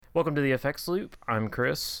Welcome to the FX Loop. I'm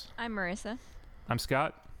Chris. I'm Marissa. I'm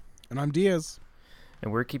Scott. And I'm Diaz.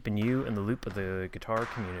 And we're keeping you in the loop of the guitar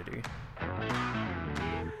community.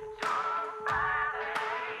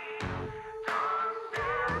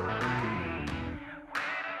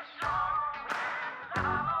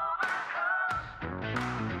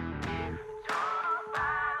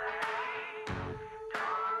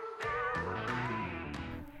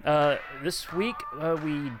 This week,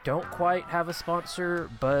 we don't quite have a sponsor,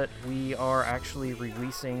 but we are actually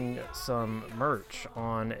releasing some merch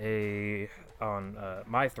on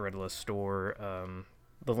my Threadless store.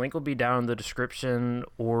 The link will be down in the description,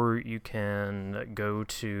 or you can go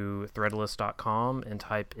to threadless.com and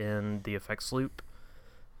type in the Effects Loop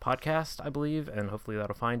podcast, I believe, and hopefully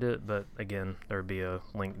that'll find it. But again, there'll be a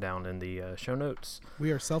link down in the show notes.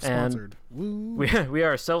 We are self-sponsored. Woo. We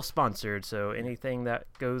are self-sponsored, so anything that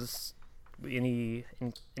goes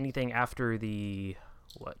anything after the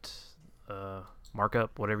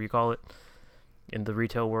markup, whatever you call it, in the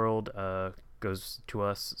retail world, goes to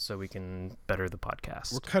us, so we can better the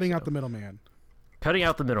podcast. We're cutting out the middleman. Cutting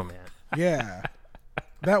out the middleman. Yeah,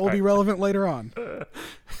 that will be relevant later on.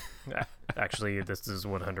 Actually, this is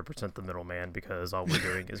 100% the middleman, because all we're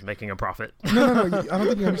doing is making a profit. No. I don't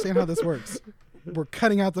think you understand how this works. We're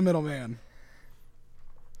cutting out the middleman.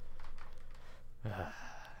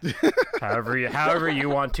 However you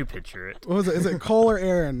want to picture it. What was it? Is it Cole or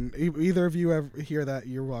Aaron? Either of you ever hear that,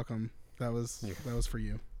 you're welcome. That was for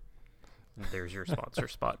you. There's your sponsor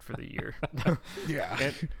spot for the year.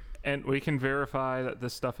 Yeah. And we can verify that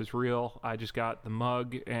this stuff is real. I just got the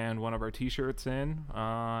mug and one of our T-shirts in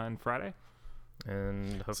on Friday.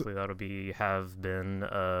 And hopefully that'll have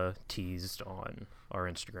been teased on our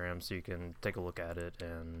Instagram, so you can take a look at it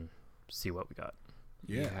and see what we got.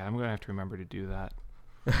 Yeah, I'm going to have to remember to do that.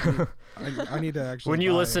 I need to actually. When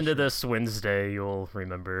you listen to this Wednesday, you'll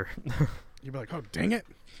remember. You'll be like, oh, dang it.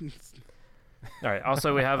 All right.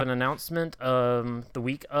 Also, we have an announcement. The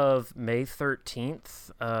week of May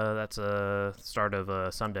 13th, that's a start of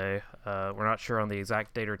a Sunday. We're not sure on the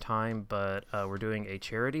exact date or time, but we're doing a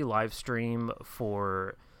charity live stream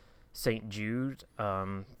for St. Jude.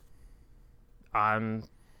 I'm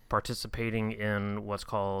participating in what's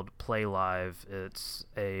called Play Live. It's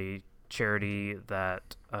a charity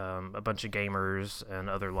that a bunch of gamers and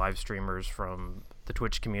other live streamers from the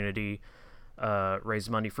Twitch community raise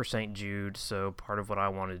money for St. Jude. So part of what I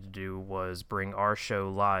wanted to do was bring our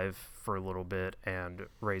show live for a little bit and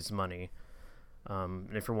raise money.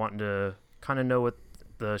 And if you're wanting to kind of know what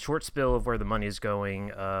the short spill of where the money is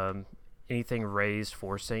going, anything raised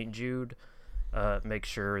for St. Jude, make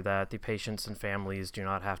sure that the patients and families do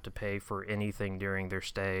not have to pay for anything during their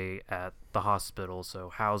stay at the hospital. So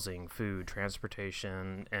housing, food,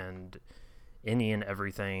 transportation, and any and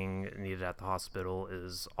everything needed at the hospital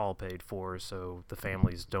is all paid for, so the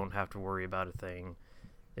families don't have to worry about a thing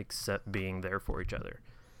except being there for each other.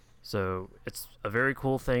 So it's a very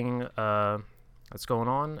cool thing that's going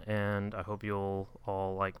on, and I hope you'll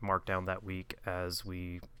all mark down that week as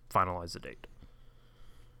we finalize the date.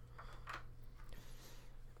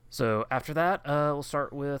 So after that, we'll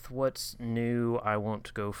start with what's new. I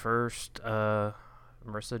won't go first.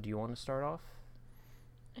 Marissa, do you want to start off?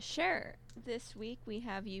 Sure. This week we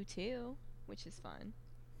have U2, which is fun.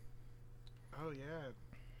 Oh, yeah.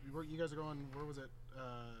 You guys are going, where was it?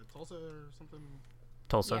 Tulsa or something?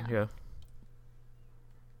 Tulsa, yeah.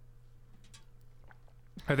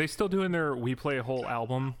 Are they still doing their We Play a Whole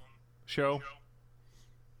Album show?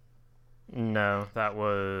 No, that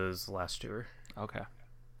was last tour. Okay.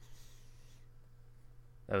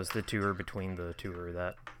 That was the tour between the tour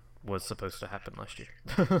that was supposed to happen last year.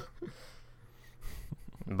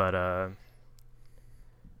 But I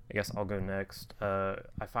guess I'll go next. I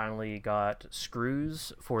finally got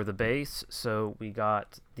screws for the bass, so we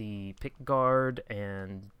got the pick guard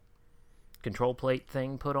and control plate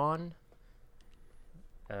thing put on.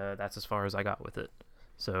 That's as far as I got with it.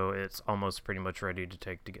 So it's almost pretty much ready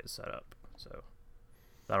to get set up. So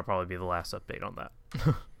that'll probably be the last update on that.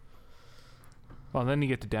 Well, then you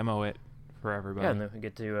get to demo it for everybody. Yeah, and then we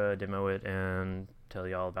get to demo it and tell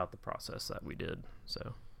you all about the process that we did.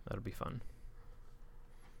 So that'll be fun.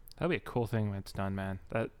 That'll be a cool thing when it's done, man.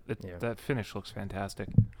 That finish looks fantastic.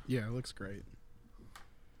 Yeah, it looks great.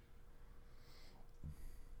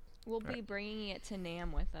 We'll be bringing it to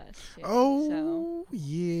NAMM with us, too. Oh,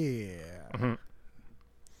 yeah. Mm-hmm.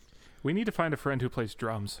 We need to find a friend who plays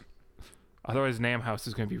drums. Otherwise, NAMM House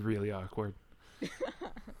is going to be really awkward.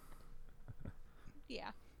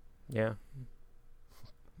 Yeah. Yeah.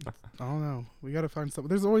 I don't know. We got to find someone.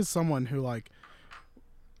 There's always someone who,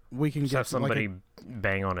 we can Just get have somebody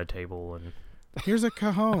bang on a table and Here's a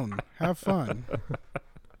cajon. Have fun.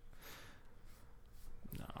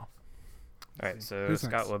 No. All right, so Who's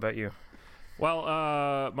Scott, next? what about you?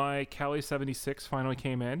 Well, my Cali 76 finally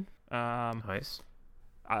came in. Nice.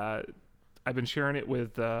 I've been sharing it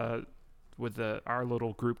with our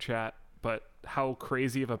little group chat, but how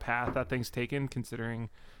crazy of a path that thing's taken, considering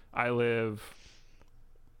I live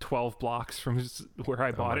 12 blocks from where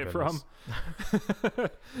I bought my it from.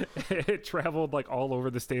 It traveled like all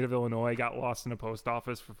over the state of Illinois, got lost in a post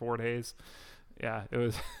office for 4 days. Yeah, it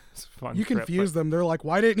was a fun You trip, confuse them. They're like,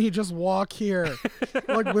 why didn't he just walk here?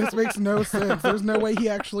 Like, this makes no sense. There's no way he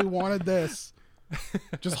actually wanted this.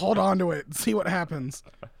 Just hold on to it and see what happens.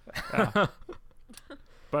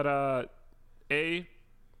 But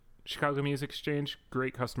Chicago Music Exchange,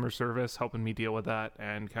 great customer service, helping me deal with that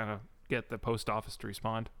and kind of get the post office to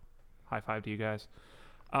respond. High five to you guys.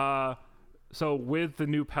 So with the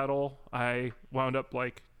new pedal, I wound up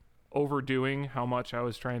like overdoing how much I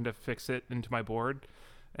was trying to fix it into my board,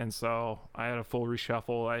 and so I had a full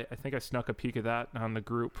reshuffle. I think I snuck a peek of that on the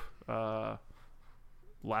group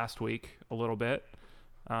last week a little bit.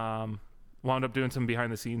 Wound up doing some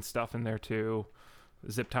behind the scenes stuff in there too,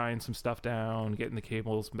 zip tying some stuff down, getting the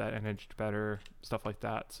cables managed better, stuff like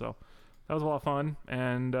that. So that was a lot of fun.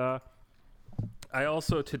 And I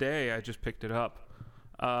also today I just picked it up.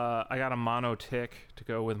 I got a mono tick to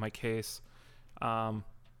go with my case. Fun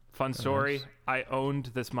story. Nice. I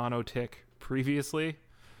owned this mono tick previously,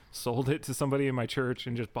 sold it to somebody in my church,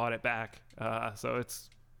 and just bought it back. So it's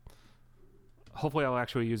hopefully I'll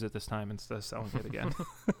actually use it this time instead of selling it again.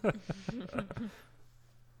 But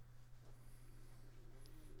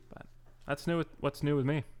that's new. What's new with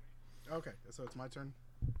me? Okay, so it's my turn.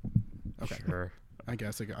 Okay. Sure. I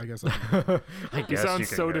guess. I You guess sound you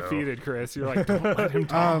can so go. defeated, Chris. You're like, don't let him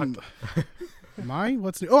talk.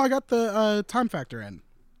 What's new? Oh, I got the time factor in.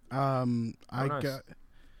 I nice. got.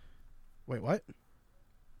 Wait, what?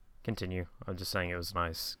 Continue. I'm just saying it was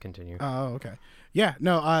nice. Continue. Oh, okay. Yeah,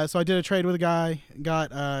 no, so I did a trade with a guy,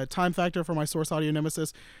 got time factor for my Source Audio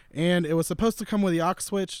Nemesis, and it was supposed to come with the aux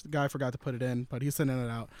switch. The guy forgot to put it in, but he's sending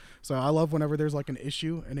it out. So I love whenever there's like an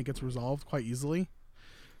issue and it gets resolved quite easily.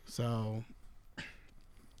 So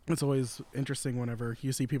it's always interesting whenever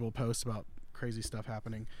you see people post about crazy stuff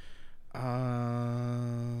happening.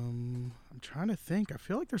 I'm trying to think. I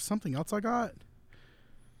feel like there's something else I got.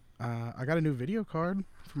 I got a new video card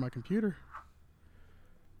for my computer.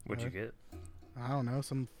 What'd you get? I don't know,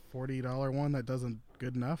 some $40 one that doesn't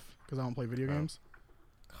good enough because I don't play video games.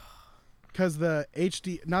 Because the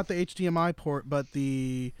not the HDMI port, but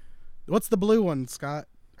what's the blue one, Scott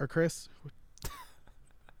or Chris?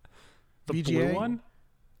 The VGA? blue one?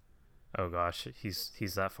 Oh gosh, he's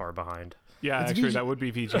that far behind. Yeah, It's actually, VG that would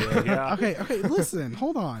be VGA. Yeah. Okay, listen,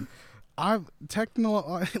 hold on.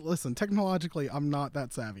 Technologically, I'm not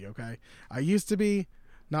that savvy. Okay, I used to be,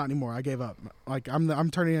 not anymore. I gave up. Like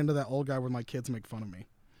I'm turning into that old guy where my kids make fun of me.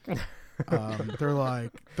 They're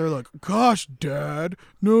like, gosh, Dad,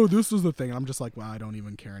 no, this is the thing. And I'm just like, well, I don't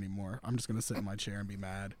even care anymore. I'm just gonna sit in my chair and be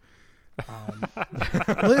mad.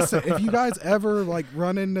 Listen, if you guys ever like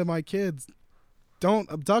run into my kids,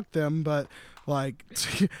 don't abduct them, but like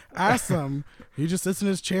ask them. He just sits in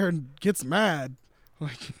his chair and gets mad.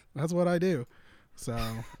 Like that's what I do. So,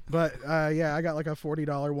 but yeah, I got like a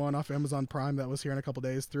 $40 one off Amazon Prime that was here in a couple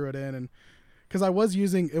days. Threw it in, and because I was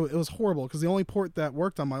using it was horrible because the only port that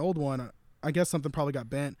worked on my old one, I guess something probably got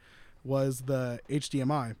bent, was the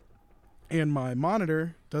HDMI, and my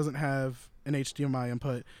monitor doesn't have an HDMI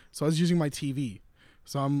input, so I was using my TV.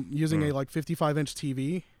 So I'm using a like 55-inch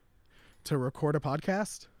TV to record a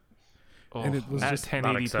podcast. Oh, And it was at just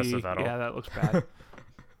not excessive 1080p. at all. Yeah, that looks bad.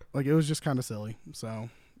 Like it was just kind of silly. So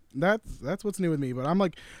that's what's new with me. But I'm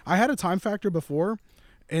like, I had a time factor before,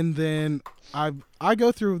 and then I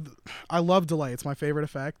go through. I love delay. It's my favorite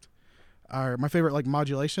effect. Or my favorite like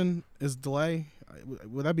modulation is delay.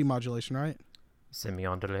 Would that be modulation, right?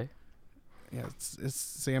 Semi-on delay. Yeah,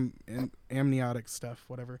 it's amniotic stuff,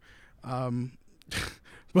 whatever.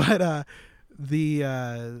 But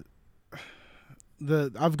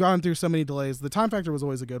I've gone through so many delays. The time factor was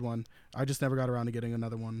always a good one. I just never got around to getting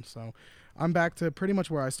another one. So I'm back to pretty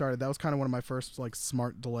much where I started. That was kind of one of my first like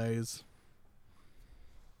smart delays.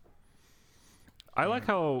 I like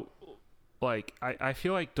how, like, I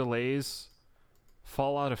feel like delays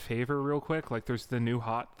fall out of favor real quick. Like, there's the new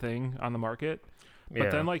hot thing on the market. Yeah.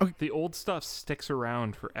 But then, like, Okay. the old stuff sticks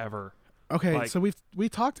around forever. Okay, Like- so we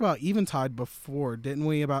talked about Eventide before, didn't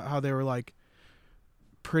we? About how they were like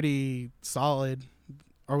pretty solid,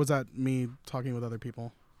 or was that me talking with other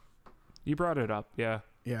people? You brought it up, yeah.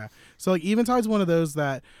 Yeah. So like Eventide's one of those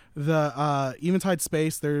that the Eventide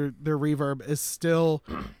Space, their reverb is still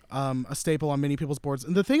a staple on many people's boards.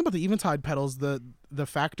 And the thing about the Eventide pedals, the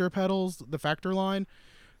Factor pedals, the Factor line,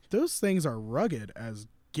 those things are rugged as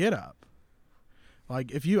get up.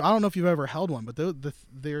 Like I don't know if you've ever held one, but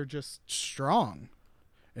they're just strong,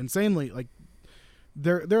 insanely. Like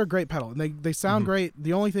they're a great pedal, and they sound great.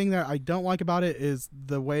 The only thing that I don't like about it is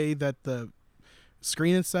the way that the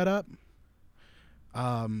screen is set up.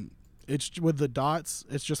 It's with the dots.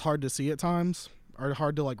 It's just hard to see at times, or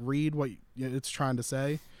hard to like read what it's trying to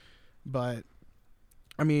say. But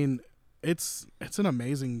I mean, it's an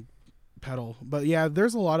amazing pedal. But yeah,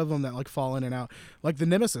 there's a lot of them that like fall in and out. Like the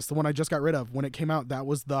Nemesis, the one I just got rid of, when it came out, that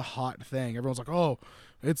was the hot thing. Everyone's like, oh,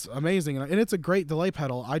 it's amazing. And it's a great delay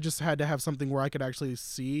pedal. I just had to have something where I could actually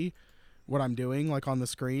see what I'm doing, like on the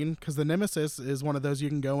screen, because the Nemesis is one of those you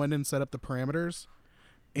can go in and set up the parameters,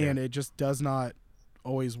 and it just does not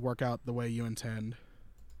always work out the way you intend.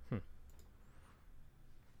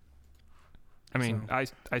 I mean, so.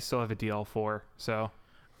 I still have a DL4, so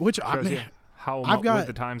which how with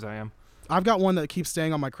the times I am. I've got one that keeps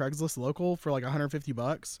staying on my Craigslist local for like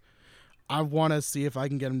 $150. I want to see if I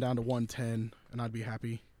can get them down to 110, and I'd be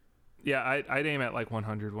happy. Yeah, I'd aim at like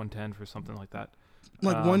 100, 110 for something like that.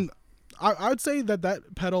 Like I would say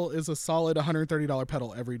that pedal is a solid $130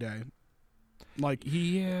 pedal every day. Like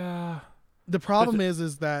yeah. The problem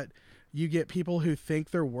is that you get people who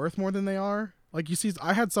think they're worth more than they are. Like you see,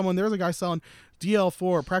 there was a guy selling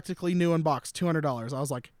DL4 practically new in box, $200. I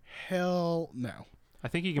was like, hell no. I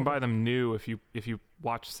think you can buy them new if you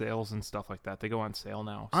watch sales and stuff like that. They go on sale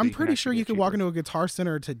now. So I'm pretty sure you could walk into a Guitar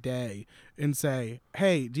Center today and say,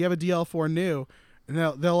 "Hey, do you have a DL4 new?" And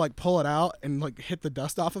they'll like pull it out and like hit the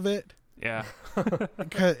dust off of it. Yeah.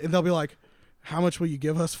 And they'll be like, "How much will you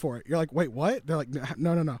give us for it?" You're like, "Wait, what?" They're like,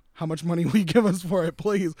 "No. How much money will you give us for it,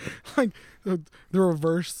 please?" Like the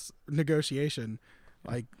reverse negotiation.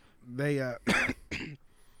 Like there's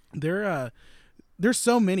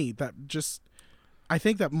so many that just. I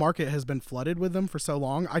think that market has been flooded with them for so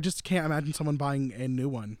long. I just can't imagine someone buying a new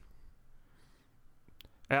one.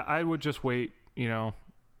 I would just wait, till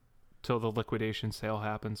the liquidation sale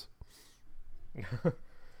happens.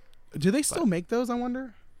 Do they still make those, I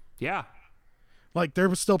wonder? Yeah. Like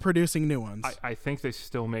they're still producing new ones. I think they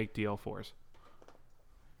still make DL4s.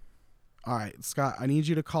 All right, Scott, I need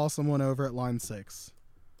you to call someone over at line 6.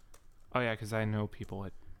 Oh, yeah, because I know people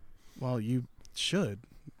at... Well, you should.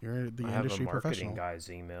 You're the I industry have a marketing professional. guy's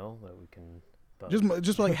email that we can.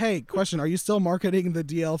 Just like, hey, question: are you still marketing the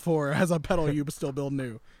DL4 as a pedal you still build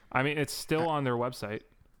new? I mean, it's still on their website.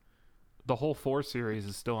 The whole 4 series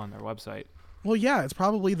is still on their website. Well, yeah, it's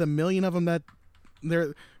probably the million of them that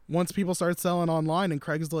they're. Once people started selling online and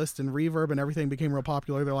Craigslist and Reverb and everything became real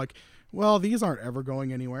popular, they're like, well, these aren't ever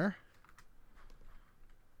going anywhere.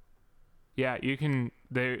 Yeah, you can.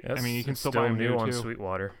 You can still buy them new on too.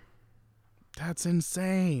 Sweetwater. That's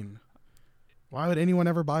insane. Why would anyone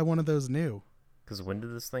ever buy one of those new? Because when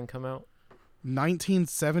did this thing come out?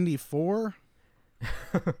 1974?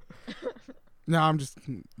 No, I'm just...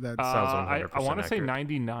 That sounds 100% I want to say accurate.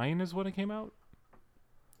 99 is when it came out.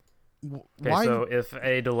 Okay, why? so if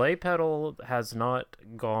a delay pedal has not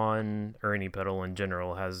gone, or any pedal in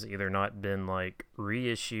general, has either not been like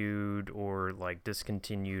reissued or like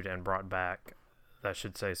discontinued and brought back, that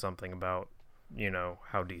should say something about,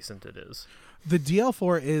 how decent it is. The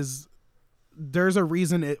DL4 is... There's a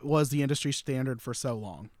reason it was the industry standard for so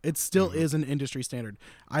long. It still is an industry standard.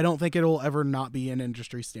 I don't think it will ever not be an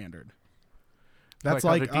industry standard. That's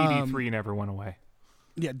like the DD3 never went away.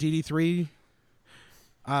 Yeah, DD3.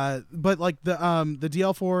 But like the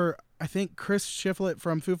DL4, I think Chris Shiflett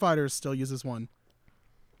from Foo Fighters still uses one.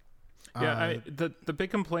 Yeah, the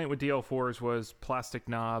big complaint with DL4s was plastic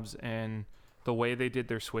knobs, and the way they did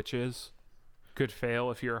their switches could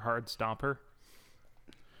fail if you're a hard stomper.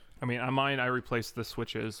 I mean, on mine, I replaced the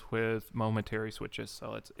switches with momentary switches,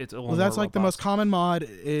 so it's a little. Well, that's more like the robust. most common mod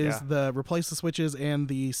is the replace the switches and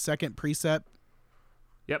the second preset.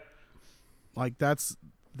 Yep. Like that's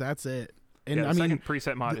it. And the I mean, second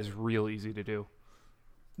preset mod is real easy to do.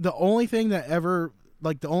 The only thing that ever,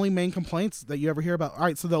 like the only main complaints that you ever hear about. All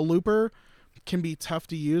right, so the looper can be tough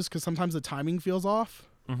to use because sometimes the timing feels off.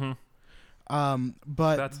 Mm-hmm.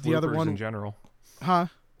 But that's the other one in general. Huh?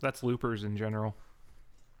 That's loopers in general.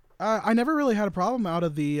 I never really had a problem out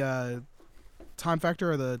of the time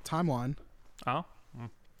factor or the timeline. Oh.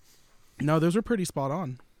 No, those are pretty spot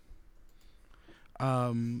on.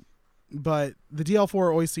 But the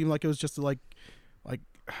DL4 always seemed like it was just like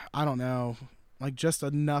I don't know, like just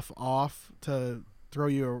enough off to throw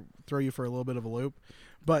you for a little bit of a loop.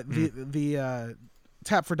 But the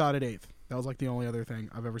tap for dotted eighth. That was like the only other thing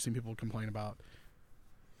I've ever seen people complain about,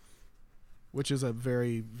 which is a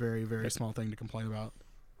very, very, very small thing to complain about.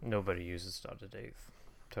 Nobody uses dotted eighth.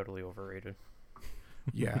 Totally overrated.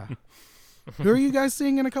 Yeah. Who are you guys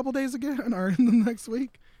seeing in a couple days again, or in the next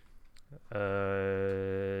week?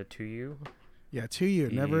 2U. Yeah, 2U.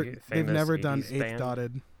 The They've never done 80s eighth band.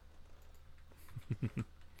 dotted.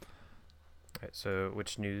 Alright, so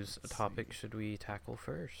which news topic should we tackle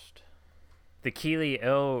first? The Keeley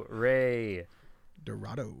El Rey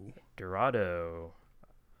Dorado.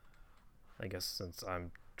 I guess since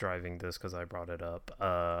I'm driving this because I brought it up,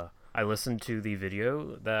 I listened to the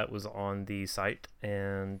video that was on the site,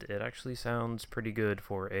 and it actually sounds pretty good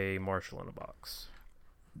for a Marshall in a box.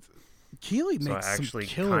 Keeley So I makes actually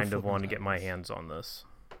some killer kind of want to flipping get my pedals. hands on this.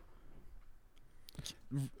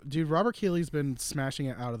 Dude, Robert Keeley's been smashing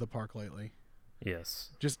it out of the park lately. Yes.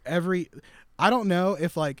 Just I don't know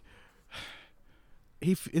if like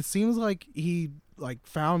it seems like he like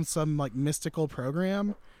found some like mystical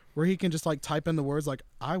program where he can just like type in the words like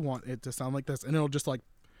I want it to sound like this, and it'll just like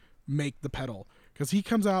make the pedal, because he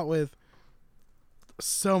comes out with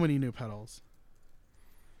so many new pedals.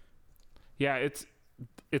 Yeah, it's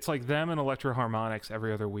like them and Electro Harmonics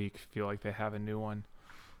every other week feel like they have a new one.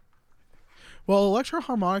 Well, Electro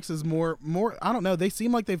Harmonics is more I don't know, they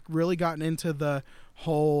seem like they've really gotten into the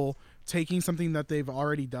whole taking something that they've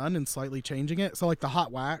already done and slightly changing it. So like the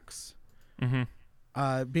hot wax,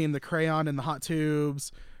 being the crayon and the hot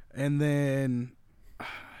tubes, and then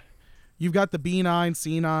you've got the B9,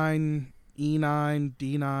 C9, E9,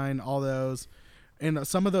 D9, all those, and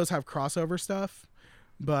some of those have crossover stuff,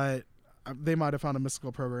 but they might have found a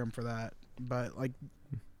mystical program for that. But like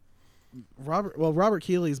Robert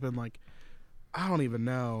Keeley's been like, I don't even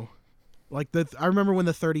know. Like I remember when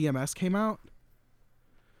the 30 MS came out.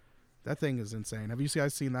 That thing is insane. Have you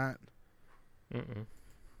guys seen that? Mm-mm.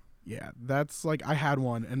 Yeah, that's like, I had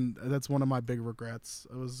one, and that's one of my big regrets.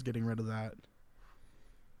 I was getting rid of that.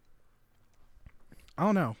 I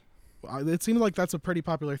don't know. It seems like that's a pretty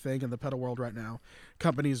popular thing in the pedal world right now.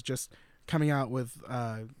 Companies just coming out with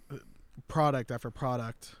product after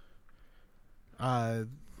product.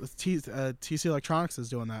 TC Electronics is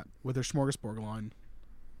doing that with their Smorgasbord line.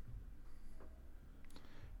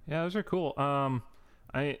 Yeah, those are cool. I'm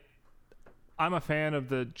a fan of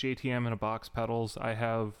the JTM in a box pedals. I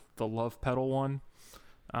have the Love pedal one,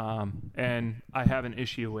 and I have an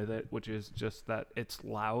issue with it, which is just that it's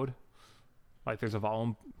loud. Like there's a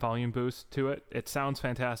volume boost to it. It sounds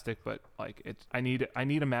fantastic, but like I need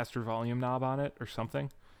a master volume knob on it or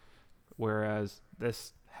something. Whereas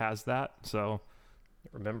this has that, so.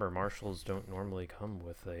 Remember, Marshalls don't normally come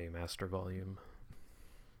with a master volume.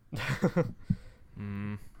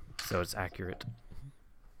 So it's accurate.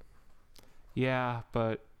 Yeah,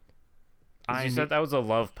 but You said that was a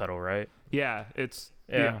Love pedal, right? Yeah, it's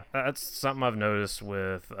Yeah, that's something I've noticed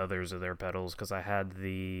with others of their pedals, because I had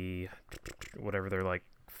the whatever their like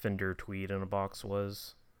Fender Tweed in a box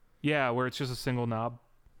was. Yeah, where it's just a single knob.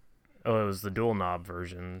 Oh, it was the dual knob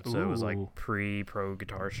version, so it was like Ooh. pre-Pro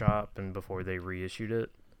Guitar Shop and before they reissued it.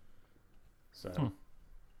 So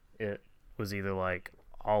it was either like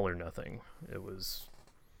all or nothing. It was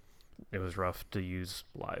rough to use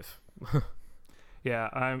live.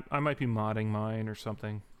 Yeah, I might be modding mine or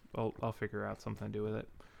something. I'll figure out something to do with it.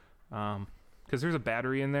 Because there's a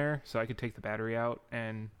battery in there, so I could take the battery out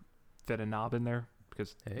and fit a knob in there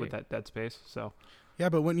because with that dead space. So Yeah,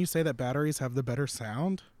 but wouldn't you say that batteries have the better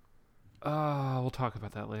sound? we'll talk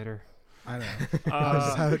about that later. I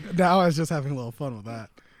know. Now I was just having a little fun with that.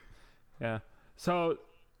 Yeah. So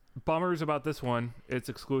bummers about this one. It's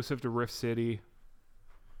exclusive to Rift City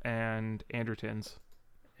and Andertons.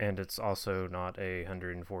 And it's also not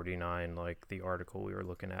 149 like the article we were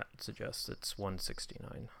looking at suggests. It's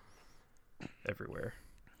 169 everywhere.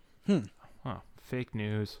 Huh. Fake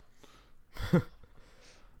news.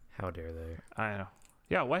 How dare they? I know.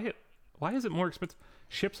 Yeah, why is it more expensive?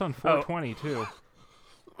 Ships on 420 too.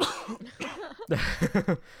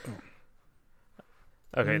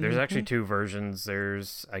 Okay, there's actually two versions.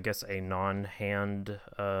 There's, I guess, a non-hand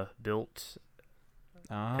built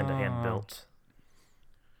and a hand built.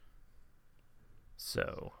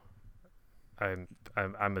 So,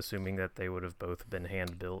 I'm assuming that they would have both been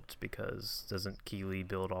hand built, because doesn't Keeley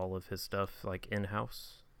build all of his stuff like in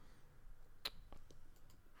house?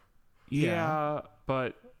 Yeah,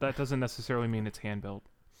 but that doesn't necessarily mean it's hand built.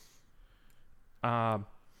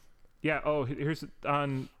 Yeah. Oh, here's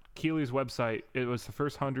on Keeley's website. It was the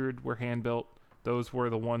first 100 were hand built. Those were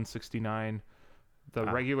the 169. The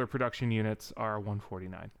regular production units are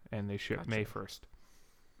 149, and they ship May 1st.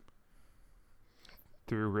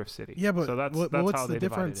 through Rift City. Yeah, but so that's what's how the they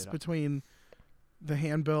difference divided it up. between the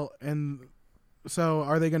hand built and so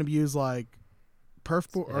are they going to use like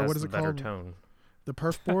perf board It or has what is the it better called? tone. The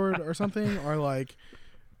perf board or something, or like,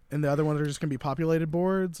 and the other ones are just going to be populated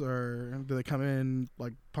boards, or do they come in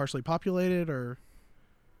like partially populated or?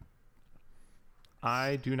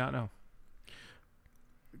 I do not know.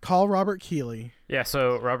 Call Robert Keeley. Yeah,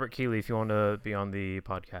 so Robert Keeley, if you want to be on the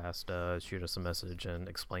podcast, shoot us a message and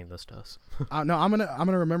explain this to us. No, I'm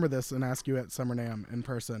gonna remember this and ask you at Summer NAMM in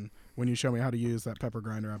person when you show me how to use that pepper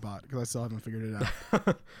grinder I bought because I still haven't figured it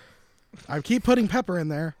out. I keep putting pepper in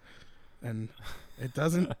there, and it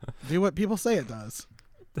doesn't do what people say it does.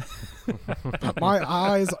 But my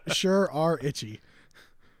eyes sure are itchy.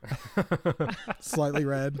 Slightly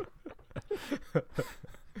red.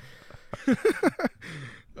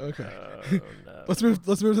 Okay. No. Let's move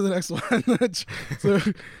to the next one.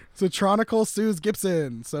 so Tronicle sues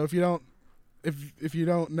Gibson. So if you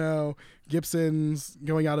don't know, Gibson's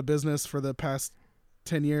going out of business for the past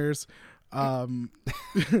 10 years.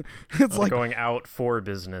 It's like going out for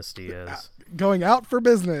business, Diaz. going out for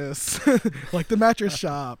business, like the mattress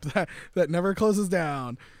shop that never closes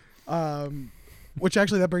down. Which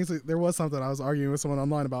actually there was something I was arguing with someone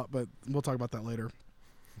online about, but we'll talk about that later.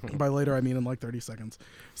 By later, I mean in like 30 seconds.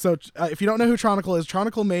 So if you don't know who Tronicle is,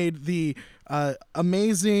 Tronicle made the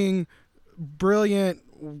amazing,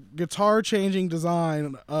 brilliant guitar-changing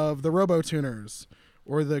design of the Robo-Tuners,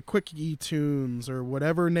 or the Quickie Tunes, or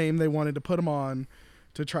whatever name they wanted to put them on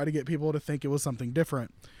to try to get people to think it was something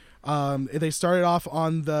different. They started off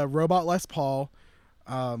on the Robot Les Paul,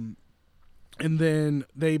 and then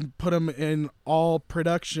they put them in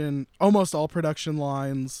almost all production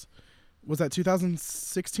lines. Was that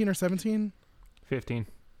 2016 or 17? 15,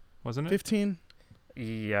 wasn't it? 15?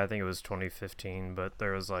 Yeah, I think it was 2015, but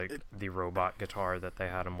there was like the robot guitar that they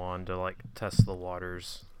had him on to like test the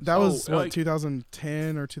waters. That was what, like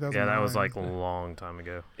 2010 or 2009? Yeah, that was like a long time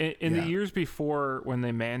ago. In Yeah. the years before, when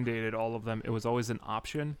they mandated all of them, it was always an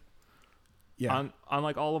option. Yeah. On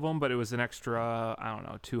like all of them, but it was an extra, I don't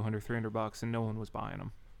know, $200-$300, and no one was buying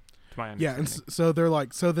them. To my Yeah, understanding. and so they're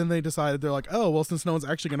like, so then they decided, they're like, oh, well, since no one's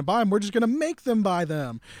actually going to buy them, we're just going to make them buy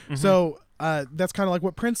them. Mhm. So that's kind of like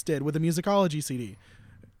what Prince did with the Musicology CD.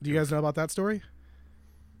 Do you guys know about that story?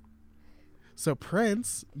 So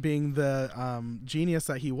Prince, being the genius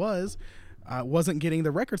that he was, wasn't getting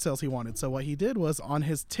the record sales he wanted. So what he did was, on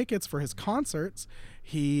his tickets for his concerts,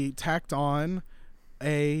 he tacked on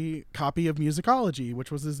a copy of Musicology,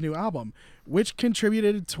 which was his new album, which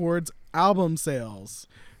contributed towards album sales.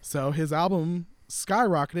 So his album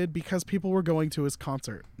skyrocketed because people were going to his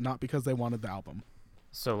concert, not because they wanted the album.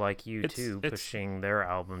 So like It's- U2 pushing their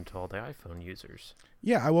album to all the iPhone users.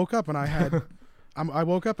 Yeah, I woke up and I had,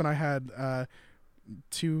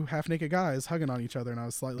 two half-naked guys hugging on each other, and I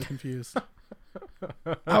was slightly confused.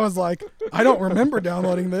 I was like, I don't remember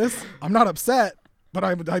downloading this. I'm not upset, but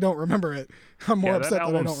I don't remember it. I'm more Yeah, upset that that I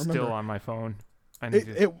album's don't remember. still on my phone. I need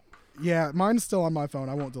Yeah, mine's still on my phone.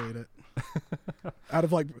 I won't delete it. Out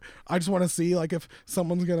of like, I just want to see like if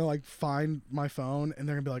someone's gonna like find my phone and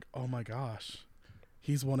they're gonna be like, oh my gosh,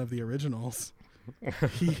 he's one of the originals.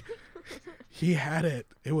 He had it.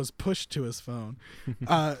 It was pushed to his phone.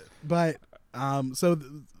 What's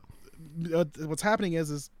happening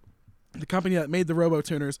is the company that made the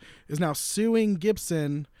Robo-Tuners is now suing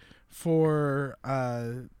Gibson for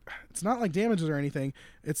it's not like damages or anything.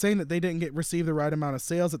 It's saying that they didn't receive the right amount of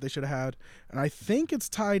sales that they should have had, and I think it's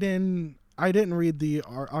tied in. I didn't read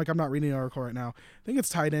I'm not reading the article right now. I think it's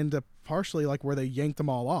tied into partially like where they yanked them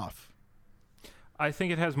all off. I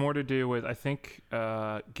think it has more to do with, I think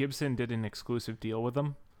Gibson did an exclusive deal with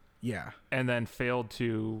them, Yeah, and then failed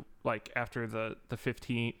to, like, after the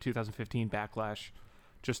 2015 backlash,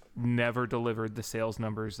 just never delivered the sales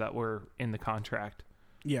numbers that were in the contract.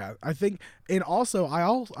 yeah. I think, and also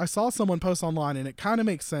I saw someone post online, and it kind of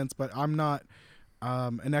makes sense, but I'm not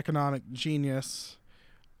an economic genius.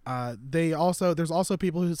 There's also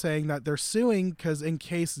people who are saying that they're suing because in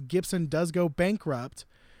case Gibson does go bankrupt,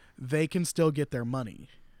 they can still get their money.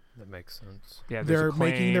 That makes sense. Yeah, They're there's a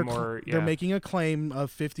making claim they're making a claim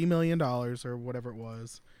of $50 million or whatever it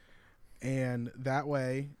was, and that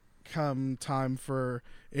way, come time for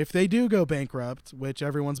if they do go bankrupt, which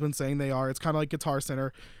everyone's been saying they are, it's kind of like Guitar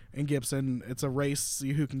Center and Gibson. It's a race,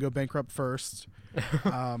 see who can go bankrupt first.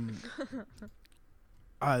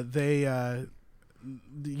 They have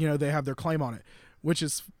their claim on it, which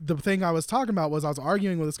is the thing I was talking about. Was I was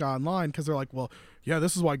arguing with this guy online because they're like, well, yeah,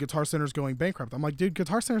 this is why Guitar Center's going bankrupt. I'm like, dude,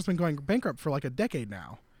 Guitar Center's been going bankrupt for like a decade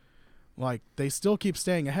now. Like, they still keep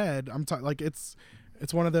staying ahead. Like, it's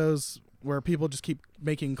one of those where people just keep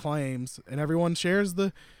making claims and everyone shares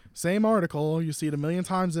the same article. You see it a million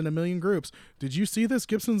times in a million groups. Did you see this?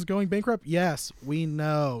 Gibson's going bankrupt? Yes, we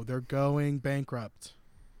know they're going bankrupt.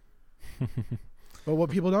 But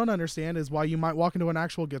what people don't understand is why you might walk into an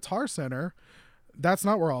actual Guitar Center. That's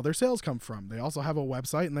not where all their sales come from. They also have a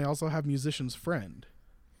website and they also have Musician's Friend.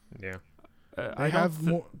 Yeah. They have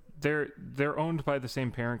more. They're owned by the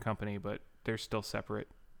same parent company, but they're still separate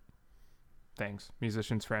things.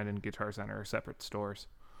 Musician's Friend and Guitar Center are separate stores.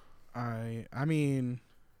 I mean,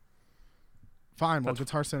 fine. Well,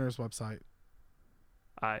 Guitar Center's website.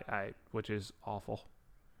 Which is awful.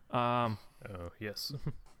 Oh yes.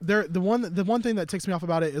 The one thing that ticks me off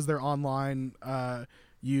about it is their online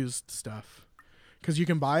used stuff, because you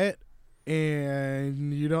can buy it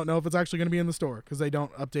and you don't know if it's actually going to be in the store because they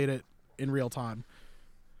don't update it in real time.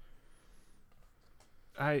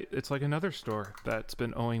 It's like another store that's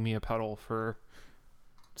been owing me a pedal for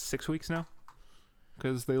 6 weeks now,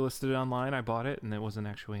 because they listed it online. I bought it and it wasn't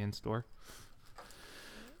actually in store.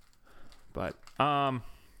 But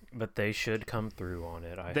they should come through on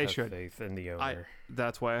it. I have faith in the owner.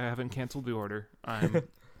 That's why I haven't canceled the order. I'm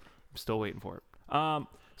still waiting for it.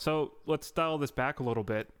 So let's dial this back a little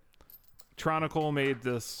bit. Tronicle made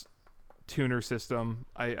this tuner system.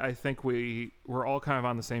 I think we're all kind of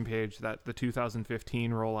on the same page that the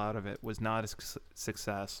 2015 rollout of it was not a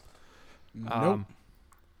success. Nope.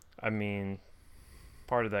 I mean,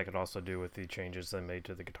 part of that could also do with the changes they made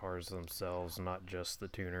to the guitars themselves, not just the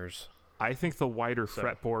tuners. I think the wider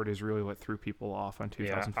fretboard is really what threw people off on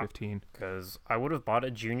 2015. Because I would have bought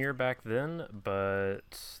a Junior back then,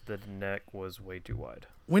 but the neck was way too wide.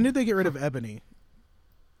 When did they get rid of Ebony?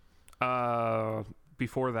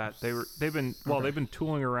 Before that, they've been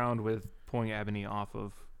tooling around with pulling Ebony off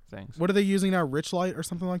of things. What are they using now? Richlight or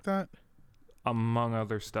something like that? Among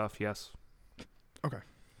other stuff, yes. Okay.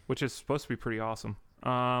 Which is supposed to be pretty awesome.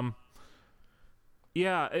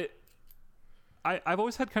 I've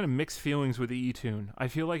always had kind of mixed feelings with the E-Tune. I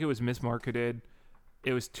feel like it was mismarketed.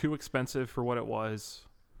 It was too expensive for what it was.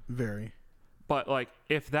 Very. But like,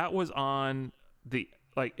 if that was on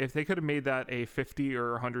if they could have made that a $50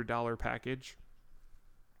 or $100 package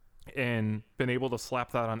and been able to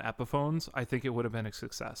slap that on Epiphones, I think it would have been a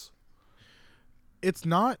success. It's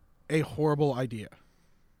not a horrible idea.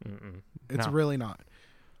 Mm-mm. It's really not.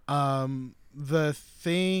 The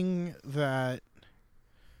thing that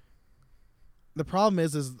the problem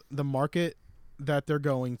is the market that they're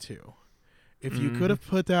going to. If you could have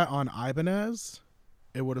put that on Ibanez,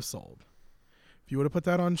 it would have sold. If you would have put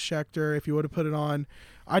that on Schecter, if you would have put it on,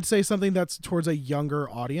 I'd say something that's towards a younger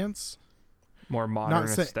audience. More modern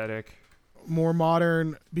aesthetic. More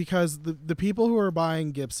modern, because the people who are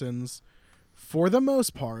buying Gibsons, for the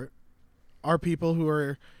most part, are people who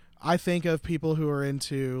are, I think of people who are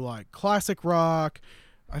into like classic rock,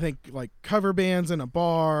 I think like cover bands in a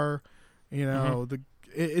bar, you know,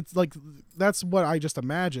 it's like, that's what I just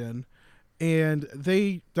imagine. And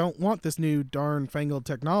they don't want this new darn fangled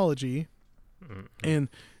technology. And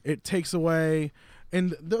it takes away,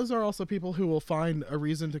 and those are also people who will find a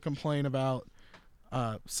reason to complain about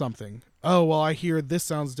something. Oh, well, I hear this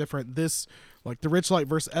sounds different. This, like the Richlight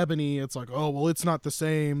versus Ebony, it's like, oh, well, it's not the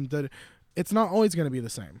same. That it's not always going to be the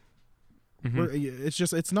same.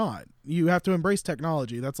 It's not. You have to embrace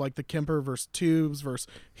technology. That's like the Kemper versus Tubes versus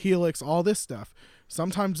Helix, all this stuff.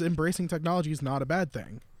 Sometimes embracing technology is not a bad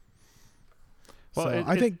thing. Well, so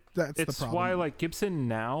I think that's the problem. It's why, like, Gibson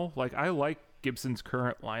now, like, I like Gibson's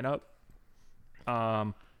current lineup.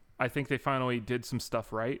 I think they finally did some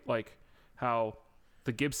stuff right, like how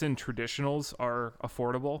the Gibson traditionals are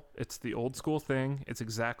affordable. It's the old school thing. It's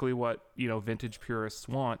exactly what, vintage purists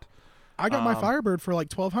want. I got my Firebird for like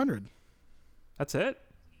 $1,200. That's it?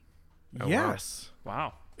 Oh, yes.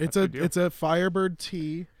 Wow. It's a Firebird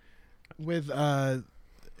T with a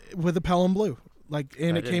Pelham Blue. Like,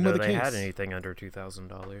 and it came with a case. They had anything under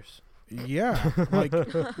 $2,000. Yeah, like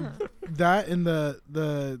that, and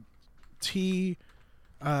the T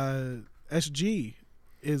SG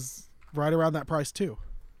is right around that price too.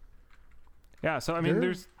 Yeah, so I mean,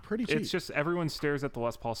 They're pretty cheap. It's just everyone stares at the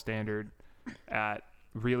Les Paul Standard at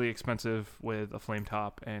really expensive with a flame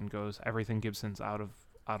top and goes, everything Gibson's out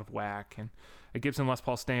of whack, and a Gibson Les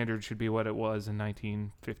Paul Standard should be what it was in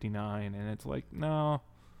 1959, and it's like, no.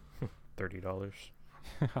 $30.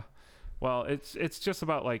 Well, it's just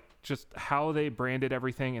about like just how they branded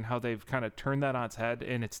everything and how they've kind of turned that on its head,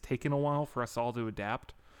 and it's taken a while for us all to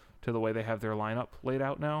adapt to the way they have their lineup laid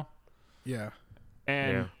out now. Yeah.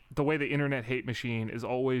 And the way the internet hate machine is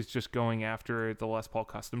always just going after the Les Paul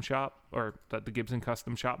custom shop or the Gibson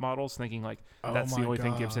custom shop models, thinking like that's the only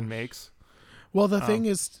thing Gibson makes. Well, the thing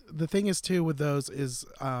is too with those is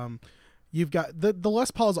you've got the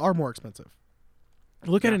Les Pauls are more expensive.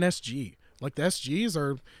 Look at an SG. Like the SGs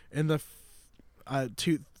are in the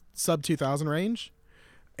sub 2000 range,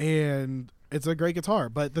 and it's a great guitar.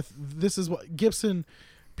 But this is what Gibson,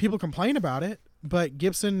 people complain about it, but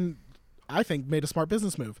Gibson, I think, made a smart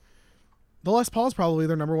business move. The Les Paul is probably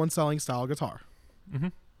their number one selling style guitar. Mm-hmm.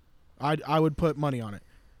 I would put money on it.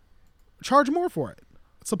 Charge more for it.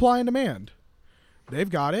 Supply and demand. They've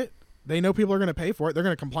got it. They know people are going to pay for it. They're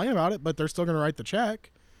going to complain about it, but they're still going to write the check.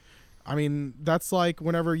 I mean, that's like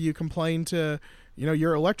whenever you complain to,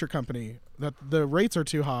 your electric company that the rates are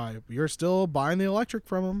too high. You're still buying the electric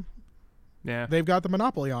from them. Yeah. They've got the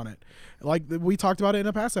monopoly on it. Like we talked about it in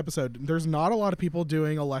a past episode. There's not a lot of people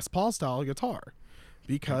doing a Les Paul style guitar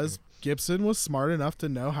because Gibson was smart enough to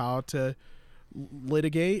know how to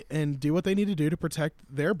litigate and do what they need to do to protect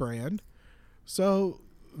their brand. So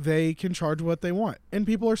they can charge what they want, and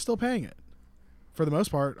people are still paying it for the most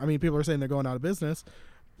part. I mean, people are saying they're going out of business,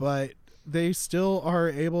 but they still are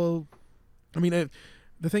able. I mean,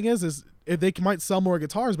 the thing is if they might sell more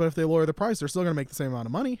guitars, but if they lower the price, they're still going to make the same amount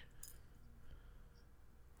of money.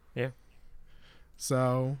 Yeah.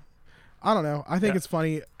 So I don't know. I think it's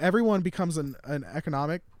funny. Everyone becomes an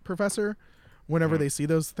economic professor whenever they see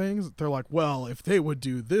those things. They're like, well, if they would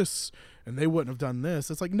do this and they wouldn't have done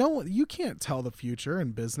this. It's like, no, you can't tell the future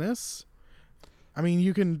in business. I mean,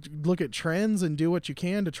 you can look at trends and do what you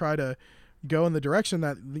can to try to go in the direction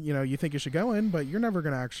that, you think you should go in, but you're never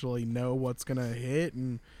going to actually know what's going to hit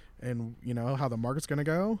and how the market's going to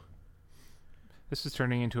go. This is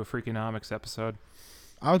turning into a Freakonomics episode.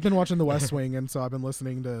 I've been watching The West Wing, and so I've been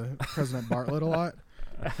listening to President Bartlett a lot.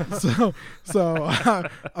 So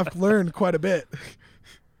I've learned quite a bit.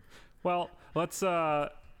 Well, let's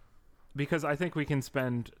because I think we can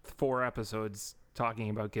spend 4 episodes talking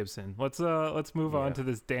about Gibson. Let's move on to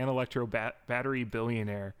this Dan Electro battery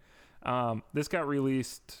billionaire. This got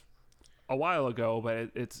released a while ago, but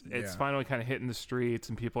it's finally kind of hitting the streets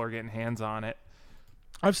and people are getting hands on it.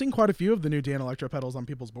 I've seen quite a few of the new Dan Electro pedals on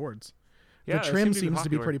people's boards. Yeah, the trim seems to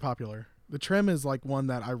be pretty popular. The trim is like one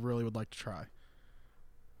that I really would like to try.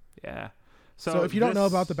 Yeah. So if you don't know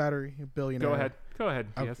about the battery billionaire, Go ahead.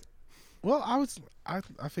 Okay. Yes. Well,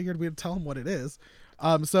 I figured we'd tell them what it is.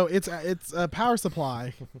 So it's a power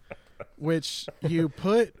supply, which you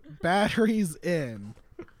put batteries in,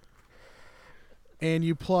 and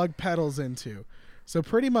you plug pedals into. So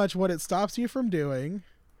pretty much what it stops you from doing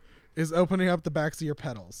is opening up the backs of your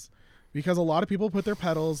pedals. Because a lot of people put their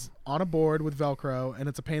pedals on a board with Velcro, and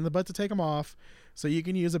it's a pain in the butt to take them off. So you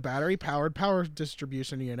can use a battery-powered power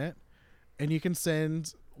distribution unit, and you can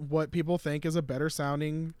send what people think is a better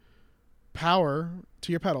sounding power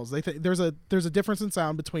to your pedals. They there's a difference in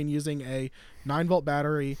sound between using a 9-volt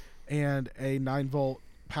battery and a 9-volt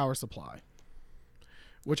power supply,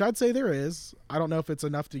 which I'd say there is. I don't know if it's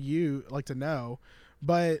enough to know,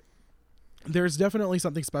 but there's definitely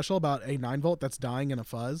something special about a 9-volt that's dying in a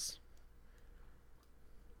fuzz,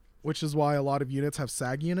 which is why a lot of units have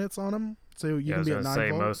sag units on them. So you can be at 9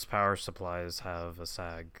 volt. Most power supplies have a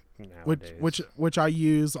sag nowadays. Which I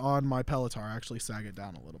use on my Pelotar. I actually sag it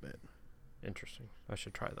down a little bit. Interesting. I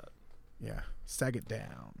should try that. Yeah, sag it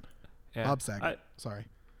down. Yeah. Bob sag it. Sorry.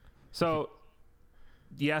 So,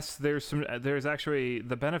 yes, there's actually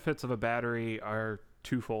the benefits of a battery are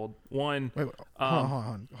twofold. One, wait,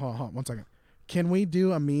 hold on 1 second. Can we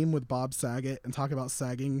do a meme with Bob Saget and talk about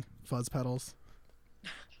sagging fuzz pedals?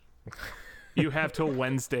 You have till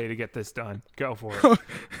Wednesday to get this done. Go for it.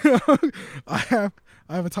 I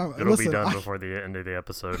have a time. It'll be done before the end of the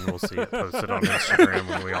episode, and we'll see it posted on Instagram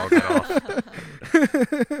when we all get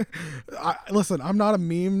off. Listen, I'm not a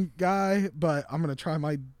meme guy, but I'm gonna try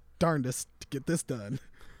my darndest to get this done.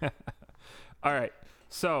 All right.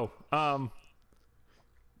 So,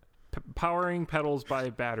 powering pedals by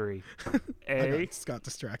battery. I just got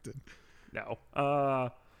distracted. No.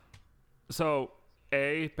 So,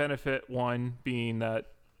 benefit one being that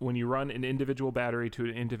when you run an individual battery to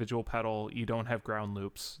an individual pedal, you don't have ground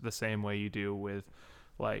loops the same way you do with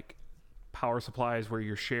like power supplies where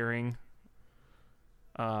you're sharing,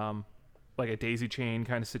 like a daisy chain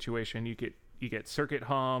kind of situation. You get circuit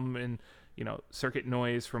hum and circuit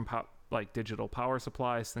noise from like digital power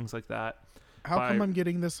supplies, things like that. How come I'm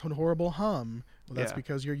getting this horrible hum? Well, that's Yeah.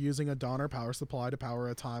 because you're using a Donner power supply to power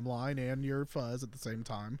a timeline and your fuzz at the same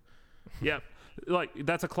time. Yeah. Like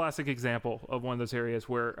that's a classic example of one of those areas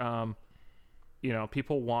where,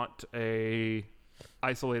 people want a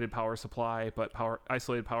isolated power supply, but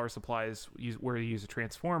isolated power supplies where you use a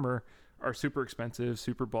transformer are super expensive,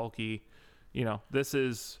 super bulky. This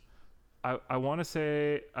is I want to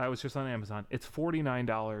say I was just on Amazon. It's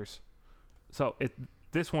 $49. So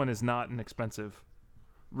this one is not an expensive,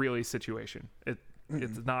 really situation.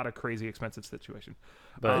 It's not a crazy expensive situation.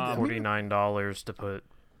 But $49 to put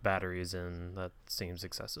batteries in, that seems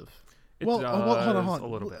excessive. Well, hold on. A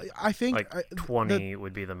little bit. I think Like 20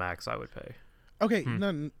 would be the max I would pay. Okay,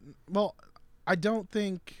 well, I don't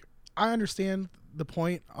think I understand the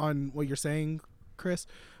point on what you're saying, Chris,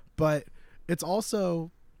 but it's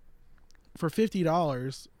also for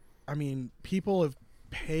 $50. I mean, people have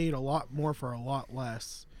paid a lot more for a lot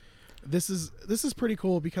less. This is pretty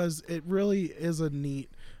cool because it really is a neat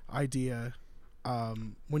idea.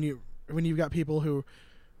 When you've got people who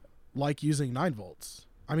like using 9 volts.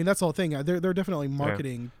 I mean, that's the whole thing. They're definitely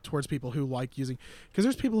marketing towards people who like using, because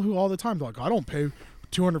there's people who all the time like, I don't pay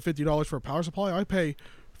 $250 for a power supply. I pay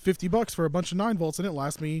 $50 for a bunch of 9 volts, and it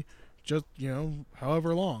lasts me just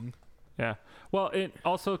however long. Yeah. Well, it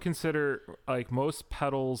also consider like most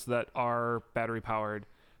pedals that are battery powered,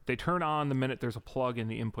 they turn on the minute there's a plug in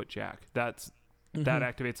the input jack. That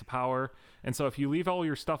activates the power. And so if you leave all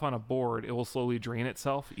your stuff on a board, it will slowly drain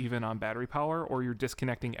itself even on battery power, or you're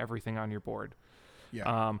disconnecting everything on your board.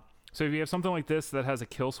 Yeah. So if you have something like this that has a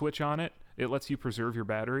kill switch on it, it lets you preserve your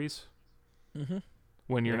batteries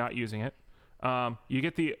when you're not using it. You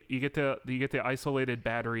get the isolated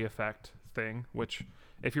battery effect thing, which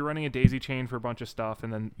if you're running a daisy chain for a bunch of stuff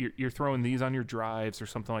and then you're throwing these on your drives or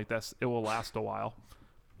something like this, it will last a while.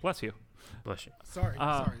 Bless you. Bless you. Sorry.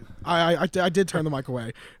 I did turn the mic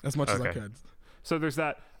away as much as I could. So there's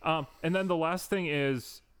that. And then the last thing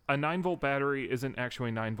is a 9-volt battery isn't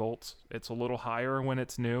actually 9 volts. It's a little higher when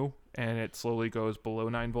it's new, and it slowly goes below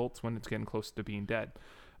 9 volts when it's getting close to being dead.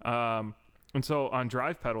 And so on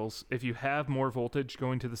drive pedals, if you have more voltage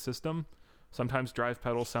going to the system, sometimes drive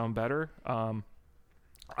pedals sound better.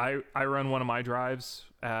 I run one of my drives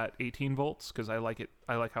at 18 volts because I like it.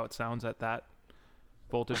 I like how it sounds at that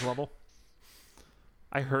voltage level.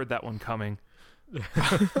 I heard that one coming.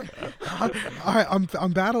 All right,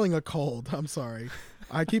 I'm battling a cold. I'm sorry.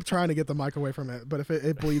 I keep trying to get the mic away from it, but if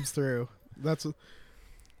it bleeds through, that's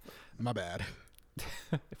my bad.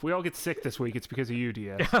 If we all get sick this week, it's because of you,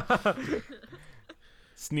 Diaz.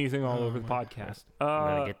 Sneezing all over the podcast. I'm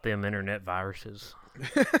gonna get them internet viruses.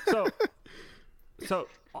 So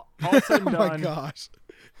all said and done. Oh my gosh.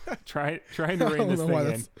 Trying to rein this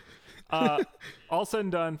thing in. All said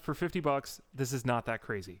and done, for $50, this is not that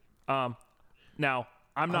crazy. Now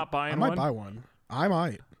I'm not buying one. I might buy one. I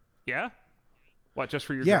might. Yeah. What, just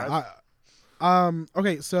for your drives?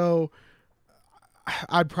 Okay, so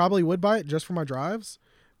I probably would buy it just for my drives.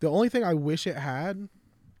 The only thing I wish it had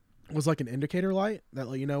was like an indicator light that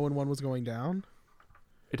let you know when one was going down.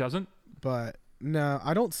 It doesn't? But no,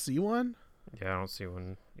 I don't see one. Yeah, I don't see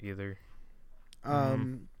one either.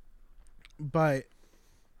 But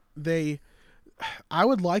I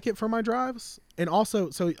would like it for my drives. And also,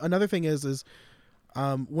 so another thing is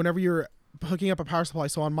whenever you're hooking up a power supply,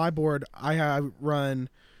 so on my board, I run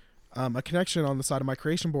a connection on the side of my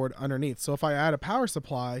creation board underneath. So if I add a power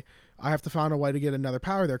supply, I have to find a way to get another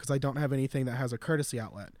power there because I don't have anything that has a courtesy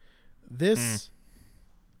outlet. This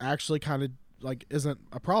actually kind of like isn't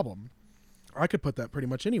a problem. I could put that pretty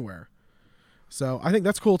much anywhere. So I think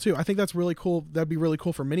that's cool too. I think that's really cool. That'd be really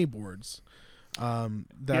cool for mini boards. That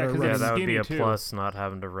would be a plus, not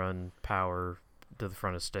having to run power to the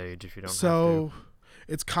front of stage if you don't have to. So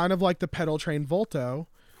it's kind of like the pedal train Volto.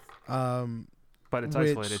 But it's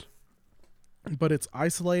isolated. But it's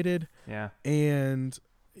isolated. Yeah. And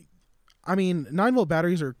I mean, 9-volt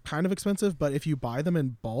batteries are kind of expensive, but if you buy them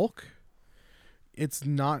in bulk, it's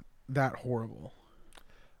not that horrible.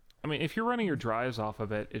 I mean, if you're running your drives off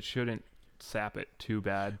of it, it shouldn't sap it too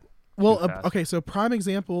bad. Well, okay, so prime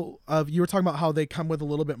example of, you were talking about how they come with a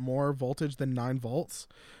little bit more voltage than 9 volts.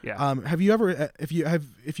 Yeah. Have you ever, if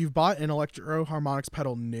you've bought an Electro Harmonics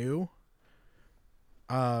pedal new,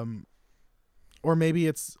 or maybe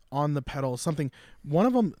it's on the pedal, something, one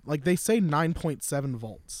of them, like they say 9.7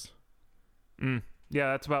 volts.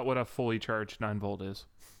 Yeah, that's about what a fully charged 9-volt is.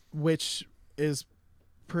 Which is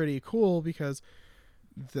pretty cool because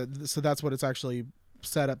so that's what it's actually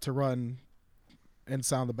set up to run and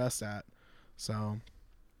sound the best at. So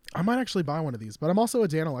I might actually buy one of these, but I'm also a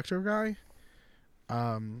Dan Electro guy.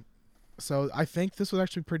 So I think this would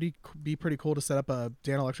actually be pretty cool to set up a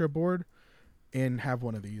Dan Electro board and have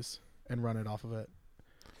one of these and run it off of it.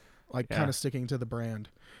 Like kind of sticking to the brand.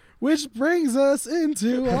 Which brings us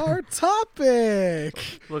into our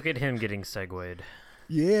topic. Look at him getting segued.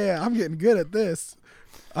 Yeah, I'm getting good at this.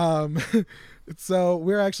 So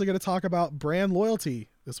we're actually going to talk about brand loyalty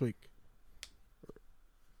this week.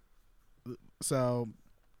 So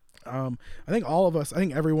I think all of us, I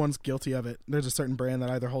think everyone's guilty of it. There's a certain brand that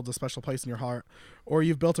either holds a special place in your heart or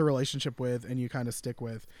you've built a relationship with and you kind of stick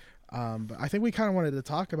with. But I think we kind of wanted to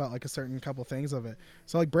talk about like a certain couple things of it.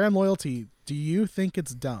 So like brand loyalty, do you think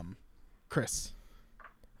it's dumb? Chris?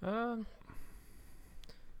 To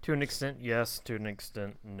an extent, yes. To an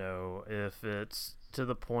extent, no. If it's to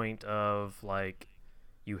the point of like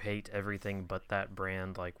you hate everything but that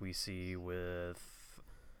brand, like we see with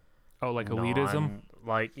elitism.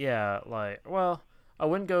 Well, I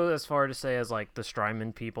wouldn't go as far to say as like the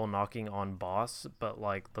Strymon people knocking on Boss, but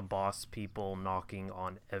like the Boss people knocking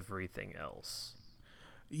on everything else.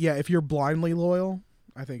 Yeah, if you're blindly loyal,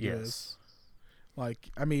 I think it is. Like,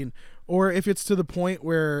 I mean, or if it's to the point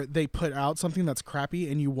where they put out something that's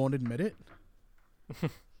crappy and you won't admit it.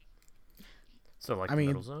 So like I the mean,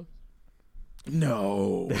 Middle Zone?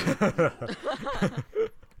 No.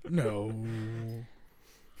 No.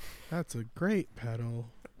 That's a great pedal.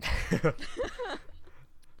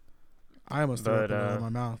 I almost threw it out of my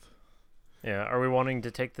mouth. Yeah, are we wanting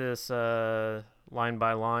to take this line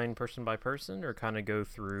by line, person by person, or kind of go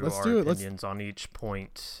through our opinions on each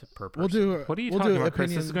point per person? What are you talking about,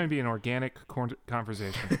 Chris? This is going to be an organic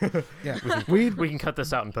conversation. Yeah, we can cut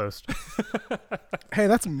this out in post. Hey,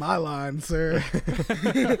 that's my line, sir.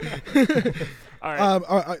 All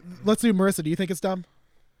right. Let's do Marissa. Do you think it's dumb?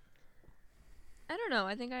 I don't know.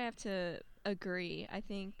 I think I have to agree. I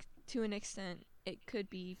think to an extent it could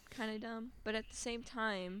be kind of dumb, but at the same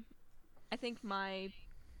time, I think my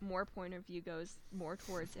more point of view goes more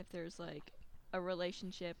towards if there's like a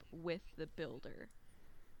relationship with the builder.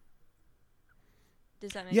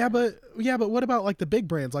 Does that make sense? But what about like the big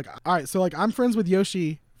brands? Like, all right, so like I'm friends with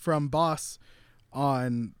Yoshi from Boss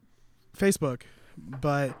on Facebook,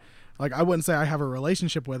 but like I wouldn't say I have a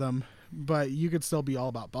relationship with him, but you could still be all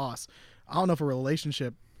about Boss. I don't know if a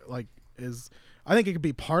relationship like is, I think it could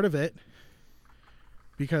be part of it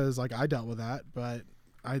because like I dealt with that, but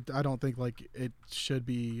I don't think like it should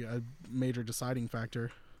be a major deciding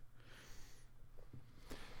factor.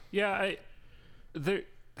 Yeah,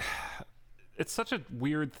 it's such a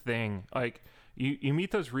weird thing. Like you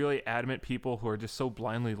meet those really adamant people who are just so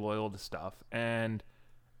blindly loyal to stuff, and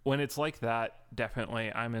when it's like that,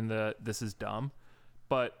 definitely I'm in the this is dumb.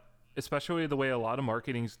 But especially the way a lot of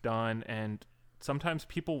marketing's done, and sometimes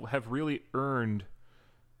people have really earned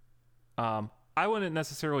I wouldn't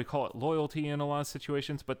necessarily call it loyalty in a lot of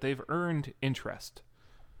situations, but they've earned interest.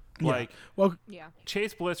 Yeah. Like, well, yeah.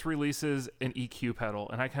 Chase Bliss releases an EQ pedal,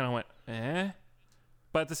 and I kind of went, eh?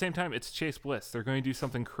 But at the same time, it's Chase Bliss. They're going to do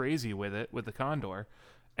something crazy with it, with the Condor.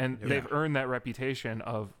 And they've earned that reputation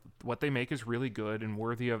of what they make is really good and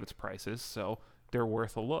worthy of its prices, so they're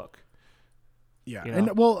worth a look. Yeah, you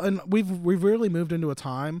know? and we've really moved into a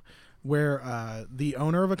time where the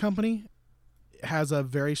owner of a company has a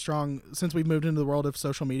very strong, since we've moved into the world of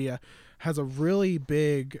social media, has a really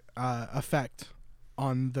big effect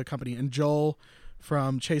on the company. And Joel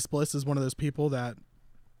from Chase Bliss is one of those people that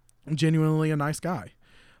genuinely a nice guy.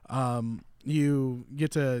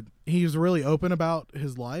 He's really open about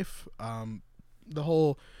his life. The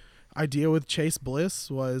whole idea with Chase Bliss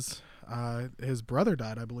was his brother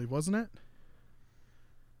died, I believe, wasn't it?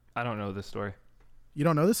 I don't know this story. You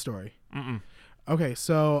don't know this story? Mm-mm. Okay,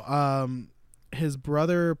 so his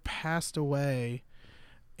brother passed away,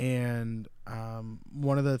 and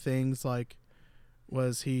one of the things like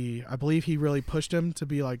was I believe he really pushed him to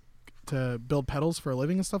be like to build pedals for a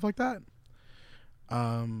living and stuff like that.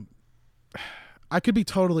 I could be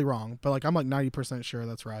totally wrong, but like I'm like 90% sure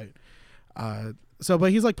that's right.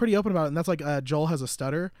 But he's like pretty open about it, and that's like Joel has a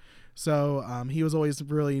stutter, so he was always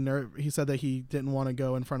really he said that he didn't want to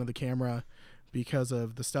go in front of the camera because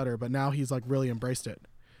of the stutter, but now he's like really embraced it.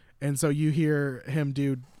 And so you hear him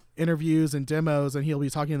do interviews and demos, and he'll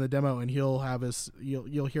be talking in the demo, and he'll have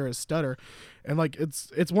you'll hear his stutter, and like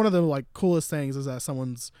it's one of the like coolest things is that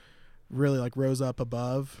someone's really like rose up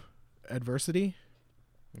above adversity,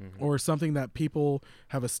 or something that people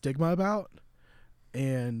have a stigma about,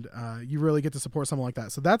 and you really get to support someone like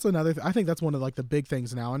that. So that's another. I think that's one of like the big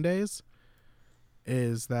things nowadays,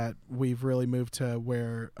 is that we've really moved to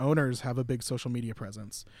where owners have a big social media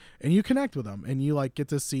presence, and you connect with them, and you like get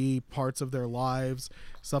to see parts of their lives,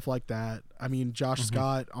 stuff like that. I mean, Josh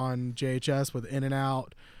Scott on JHS with In and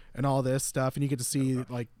Out and all this stuff, and you get to see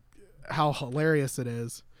like how hilarious it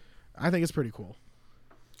is. I think it's pretty cool.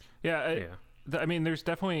 Yeah. I mean, there's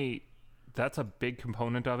definitely, that's a big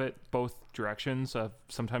component of it. Both directions of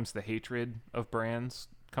sometimes the hatred of brands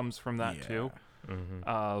comes from that too.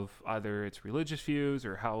 Of either its religious views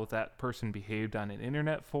or how that person behaved on an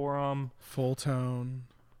internet forum, full tone,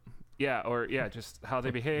 or just how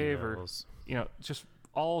they behave, or just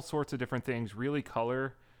all sorts of different things really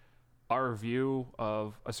color our view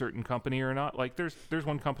of a certain company or not. Like there's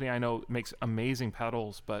one company I know makes amazing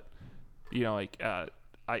pedals, but like I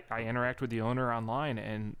interact with the owner online,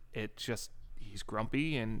 and he's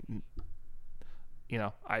grumpy, and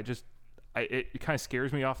it kind of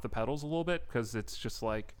scares me off the pedals a little bit, because it's just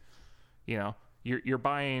like, you're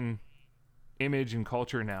buying image and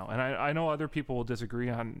culture now, and I know other people will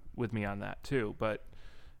disagree with me on that too, but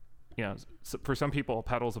for some people, a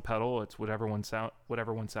pedal's a pedal. It's whatever one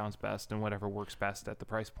sounds best and whatever works best at the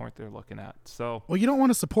price point they're looking at. So, well, you don't want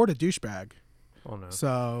to support a douchebag. Oh no.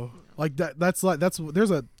 So like that's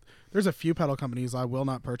there's a few pedal companies I will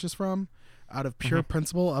not purchase from, out of pure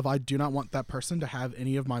principle of I do not want that person to have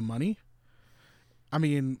any of my money. I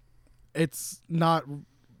mean, it's not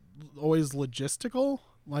always logistical.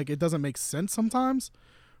 Like, it doesn't make sense sometimes,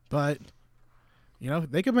 but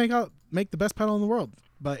they could make the best pedal in the world.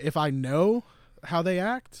 But if I know how they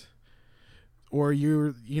act, or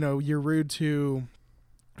you're rude to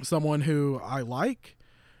someone who I like,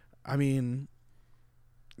 I mean,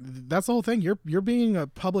 that's the whole thing. You're being a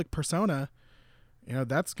public persona.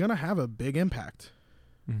 That's gonna have a big impact.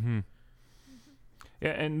 Mm-hmm.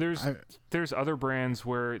 Yeah, and there's other brands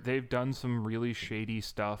where they've done some really shady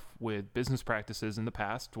stuff with business practices in the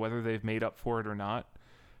past, whether they've made up for it or not.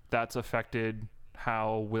 That's affected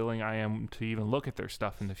how willing I am to even look at their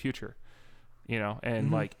stuff in the future.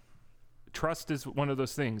 And like, trust is one of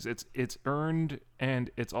those things. It's earned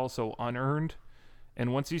and it's also unearned.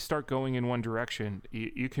 And once you start going in one direction,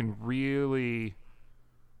 you can really,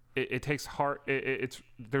 it takes hard.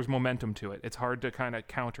 There's momentum to it. It's hard to kind of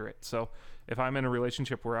counter it. So if I'm in a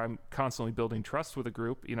relationship where I'm constantly building trust with a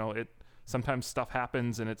group, sometimes stuff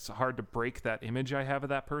happens and it's hard to break that image I have of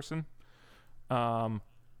that person. And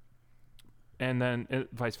then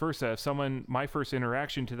vice versa. If my first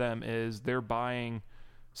interaction to them is they're buying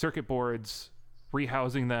circuit boards,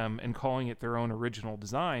 rehousing them, and calling it their own original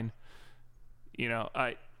design,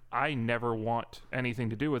 I never want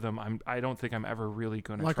anything to do with them. I don't think I'm ever really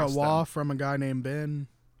going to like trust a wah them. from a guy named Ben.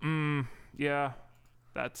 Yeah,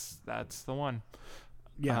 that's the one.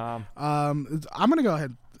 Yeah. I'm gonna go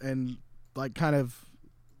ahead and kind of.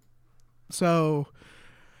 So,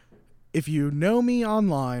 if you know me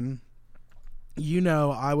online,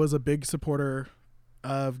 I was a big supporter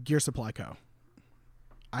of Gear Supply Co.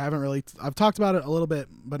 I've talked about it a little bit,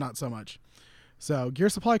 but not so much. So Gear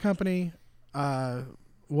Supply Company started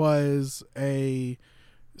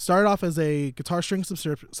off as a guitar string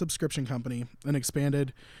subscription company, and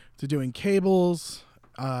expanded to doing cables,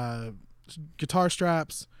 guitar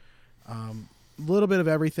straps, a little bit of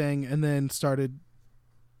everything, and then started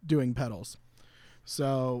doing pedals.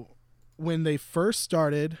 So when they first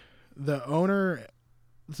started, the owner,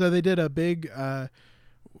 so they did a big,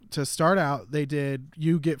 to start out,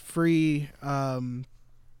 you get free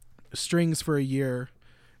strings for a year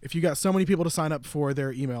if you got so many people to sign up for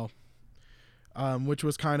their email, which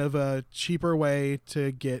was kind of a cheaper way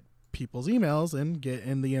to get people's emails and get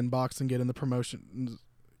in the inbox and get in the promotion,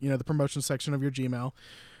 the promotion section of your Gmail.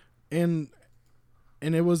 And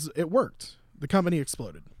it worked. The company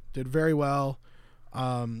exploded, did very well.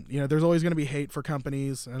 There's always going to be hate for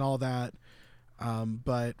companies and all that.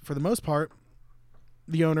 But for the most part,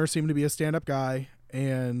 the owner seemed to be a stand-up guy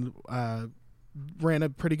and ran a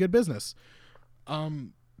pretty good business.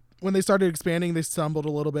 When they started expanding, they stumbled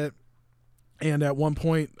a little bit. And at one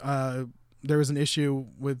point, there was an issue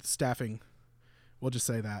with staffing. We'll just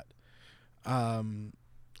say that. And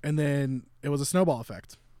then it was a snowball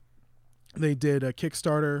effect. They did a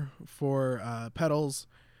Kickstarter for pedals,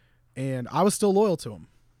 and I was still loyal to them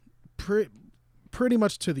pretty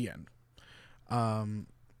much to the end.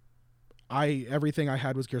 Everything I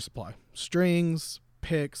had was Gear Supply. Strings,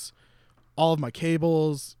 picks, all of my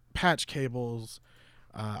cables, patch cables.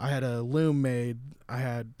 I had a loom made. I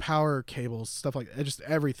had power cables, stuff like that. Just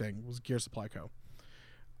everything was Gear Supply Co.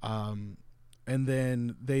 And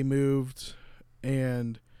then they moved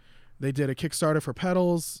and they did a Kickstarter for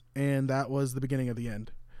pedals, and that was the beginning of the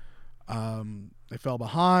end. They fell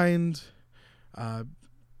behind.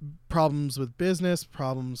 Problems with business,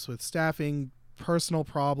 problems with staffing, personal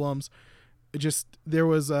problems. There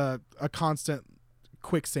was a constant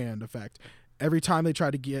quicksand effect. Every time they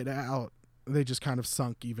tried to get out, they just kind of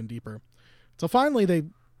sunk even deeper. So finally they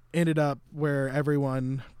ended up where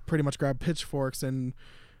everyone pretty much grabbed pitchforks and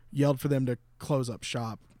yelled for them to close up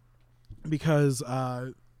shop, because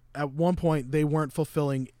at one point they weren't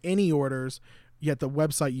fulfilling any orders, yet the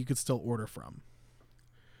website you could still order from.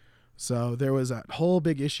 So there was that whole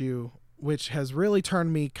big issue, which has really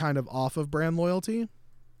turned me kind of off of brand loyalty,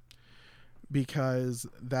 because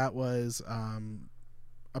that was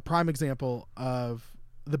a prime example of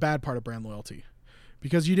the bad part of brand loyalty,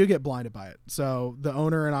 because you do get blinded by it. So the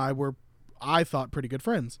owner and I thought, pretty good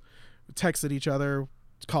friends. We texted each other,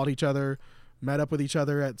 called each other, met up with each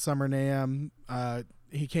other at Summer NAMM.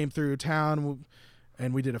 He came through town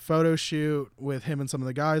and we did a photo shoot with him and some of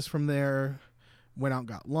the guys from there. Went out and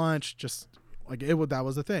got lunch, just like that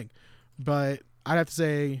was the thing. But I'd have to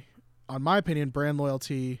say, on my opinion, brand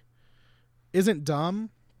loyalty isn't dumb,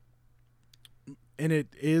 and it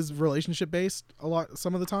is relationship based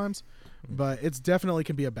some of the times, but it's definitely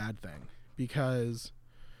can be a bad thing, because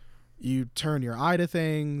you turn your eye to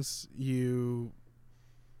things, you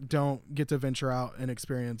don't get to venture out and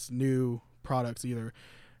experience new products either,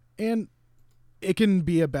 and it can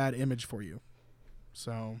be a bad image for you.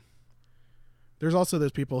 So there's also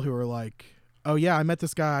those people who are like, oh yeah, I met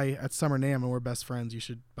this guy at Summer NAMM and we're best friends, you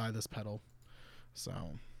should buy this pedal. So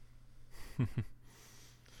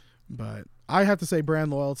but I have to say, brand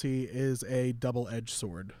loyalty is a double-edged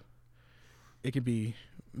sword. It can be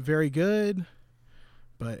very good,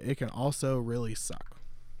 but it can also really suck.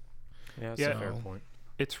 Yeah, that's a fair point.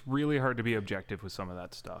 It's really hard to be objective with some of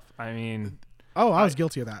that stuff. I mean, I was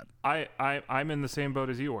guilty of that. I'm in the same boat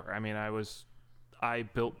as you were. I mean, I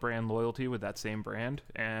built brand loyalty with that same brand,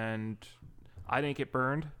 and I didn't get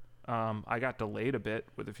burned. I got delayed a bit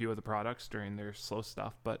with a few of the products during their slow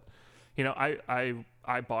stuff, but you know, I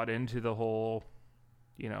bought into the whole,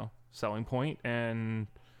 you know, selling point, and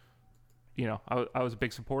you know, I was a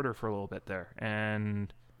big supporter for a little bit there,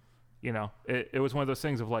 and you know, it was one of those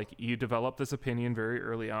things of like, you develop this opinion very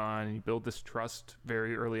early on, and you build this trust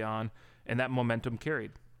very early on, and that momentum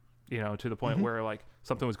carried, you know, to the point where like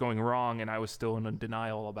something was going wrong and I was still in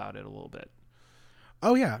denial about it a little bit.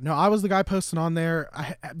 Oh yeah, no, I was the guy posting on there.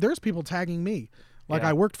 There's people tagging me like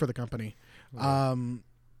I worked for the company. Yeah.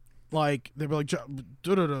 Like they were like,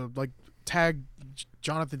 like tag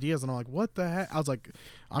Jonathan Diaz, and I'm like, what the heck? I was like,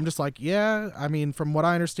 I'm just like, yeah. I mean, from what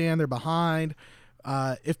I understand, they're behind.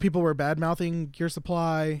 If people were bad mouthing Gear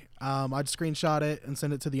Supply, I'd screenshot it and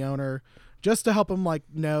send it to the owner, just to help him like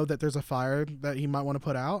know that there's a fire that he might want to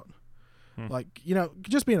put out. Like, you know,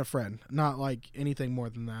 just being a friend, not like anything more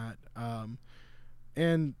than that.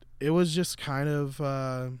 And it was just kind of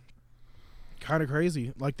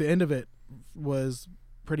crazy. Like the end of it was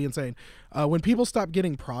pretty insane. When people stopped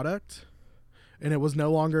getting product, and it was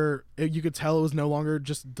no longer, you could tell it was no longer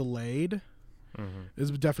just delayed. It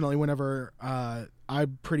was definitely whenever I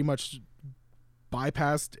pretty much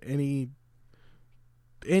bypassed anything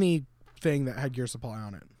that had Gear Supply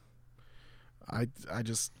on it. I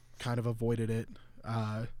just kind of avoided it,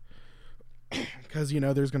 because you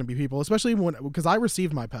know there's going to be people, especially because I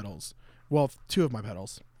received my pedals, well, 2 of my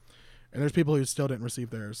pedals, and there's people who still didn't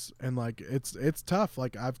receive theirs, and like it's tough.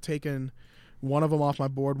 Like I've taken one of them off my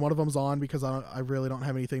board, one of them's on because I really don't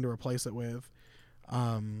have anything to replace it with,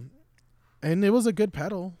 and it was a good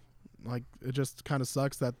pedal. Like it just kind of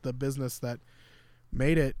sucks that the business that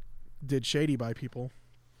made it did shady by people,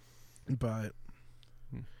 but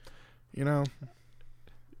you know,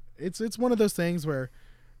 it's one of those things where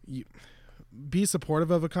you be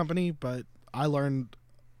supportive of a company, but I learned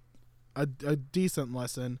a decent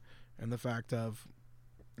lesson in the fact of,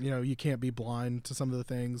 you know, you can't be blind to some of the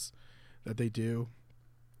things that they do.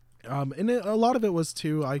 And a lot of it was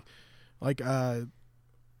too, one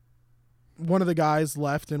of the guys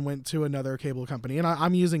left and went to another cable company, and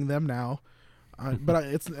I'm using them now. But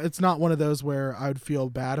it's not one of those where I would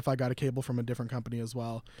feel bad if I got a cable from a different company as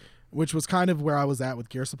well, which was kind of where I was at with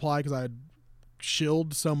Gear Supply, because I had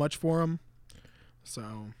shilled so much for them.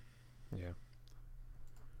 So Yeah.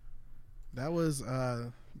 that was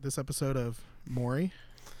this episode of Maury.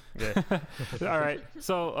 Yeah. All right.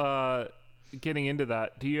 So, getting into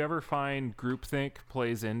that, do you ever find groupthink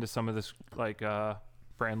plays into some of this, like,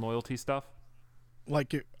 brand loyalty stuff?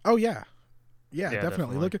 Like, yeah,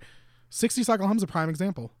 definitely. Look at 60 Cycle Hum's a prime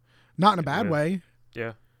example. Not in a bad way.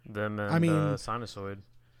 Yeah. Them and I mean, Sinusoid.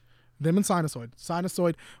 Them and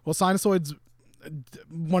Sinusoid. Well, Sinusoid's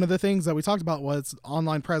one of the things that we talked about was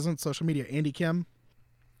online presence, social media. Andy Kim,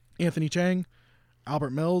 Anthony Chang, Albert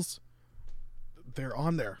Mills. They're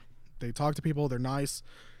on there. They talk to people. They're nice.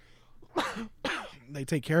 They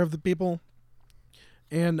take care of the people.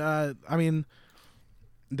 And, I mean,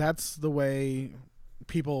 that's the way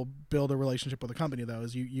people build a relationship with a company, though,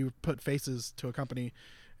 is you put faces to a company.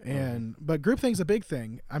 And but groupthink's a big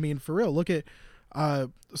thing. I mean, for real, look at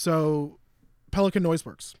so Pelican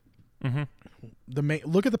Noiseworks.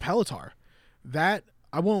 Look at the Pelotar. That,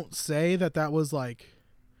 I won't say that was like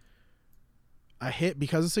a hit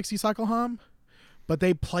because of 60 Cycle Hum, but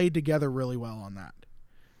they played together really well on that.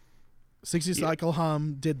 60 Cycle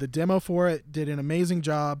Hum did the demo for it, did an amazing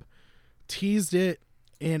job, teased it,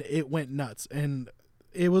 and it went nuts. And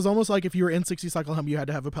it was almost like if you were in 60 Cycle Hum, you had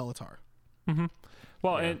to have a Pelotar. Mm-hmm.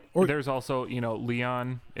 Well, Yeah. and there's also,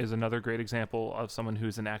 Leon is another great example of someone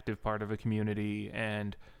who's an active part of a community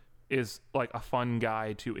and is like a fun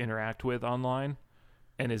guy to interact with online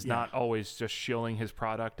and is not always just shilling his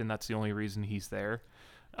product, and that's the only reason he's there.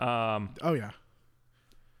 Oh, yeah.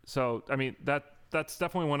 So, I mean, that's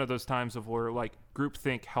definitely one of those times of where, like,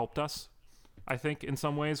 groupthink helped us, I think, in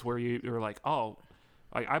some ways, where you're like, oh,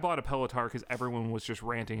 like, I bought a Pelotar because everyone was just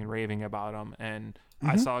ranting and raving about them, and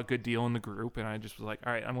I saw a good deal in the group, and I just was like,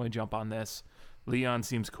 all right, I'm going to jump on this. Leon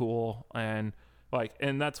seems cool, and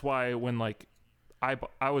that's why when, like,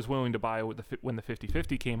 I was willing to buy when the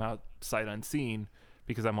 50/50 came out sight unseen,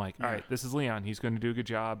 because I'm like, all right, this is Leon. He's going to do a good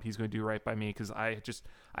job. He's going to do right by me, because I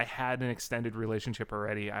had an extended relationship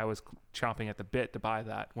already. I was chomping at the bit to buy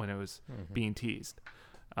that when it was being teased.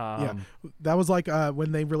 That was like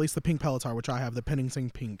when they released the pink Pelotar, which I have, the Penning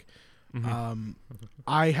Pink.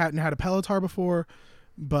 I hadn't had a Pelotar before,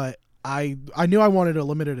 but I knew I wanted a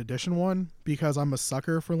limited edition one because I'm a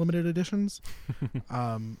sucker for limited editions.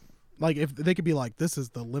 Like if they could be like, this is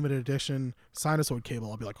the limited edition sinusoid cable,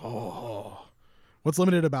 I'll be like, oh, what's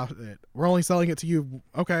limited about it? We're only selling it to you.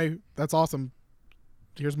 Okay, that's awesome.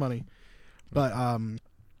 Here's money. But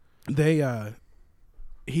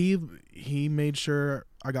he made sure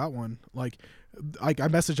I got one. Like I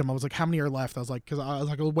messaged him. I was like, how many are left? I was like, because I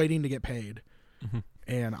was waiting to get paid,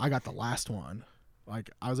 and I got the last one. Like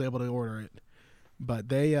I was able to order it.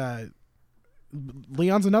 But Leon's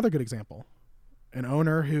another good example. An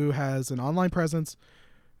owner who has an online presence.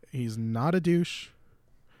 He's not a douche.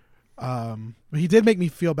 But he did make me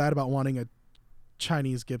feel bad about wanting a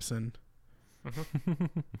Chinese Gibson.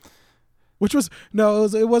 Which was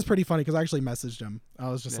it was pretty funny because I actually messaged him. I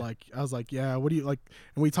was like, yeah, what do you like?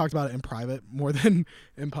 And we talked about it in private more than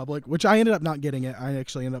in public, which I ended up not getting it. I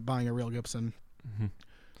actually ended up buying a real Gibson.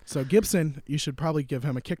 So Gibson, you should probably give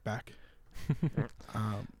him a kickback.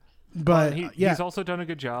 But he's also done a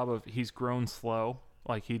good job of, he's grown slow.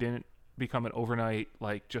 Like he didn't become an overnight,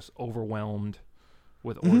 like just overwhelmed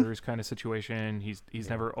with orders kind of situation. He's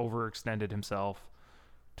never overextended himself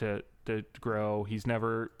to grow. He's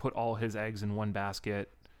never put all his eggs in one basket.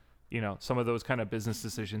 Some of those kind of business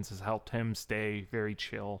decisions has helped him stay very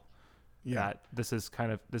chill. Yeah. That this is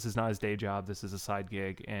not his day job. This is a side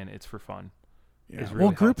gig and it's for fun. Yeah.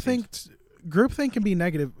 Well, groupthink can be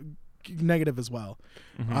negative as well.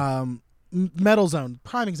 Metal Zone,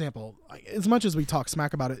 prime example. As much as we talk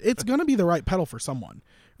smack about it, it's going to be the right pedal for someone.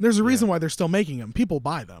 There's a reason why they're still making them. People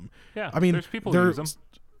buy them. Yeah, I mean, there's people who use them.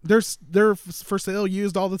 They're for sale,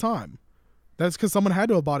 used all the time. That's because someone had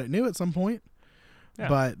to have bought it new at some point. Yeah.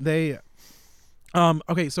 But they,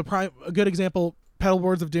 okay. So a good example, Pedal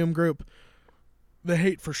Boards of Doom group, the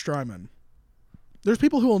hate for Strymon. There's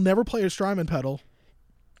people who will never play a Strymon pedal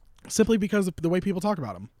simply because of the way people talk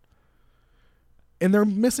about them. And they're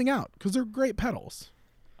missing out because they're great pedals.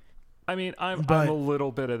 I mean, I'm a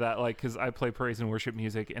little bit of that, like, because I play praise and worship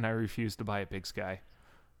music, and I refuse to buy a Big Sky.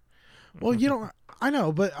 Well, I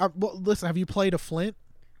know, but listen, have you played a Flint?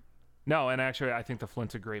 No, and actually, I think the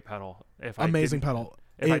Flint's a great pedal. Amazing pedal.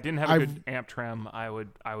 If I didn't have a good amp trem, I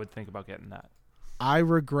would think about getting that. I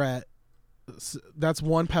regret. That's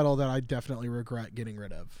one pedal that I definitely regret getting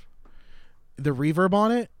rid of. The reverb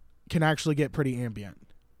on it can actually get pretty ambient.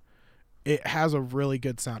 It has a really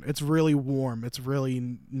good sound. It's really warm. It's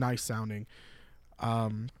really nice sounding.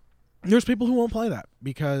 There's people who won't play that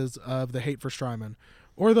because of the hate for Strymon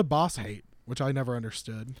or the Boss hate, which I never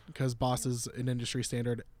understood because Boss is an industry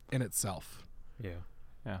standard in itself.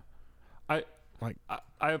 Yeah.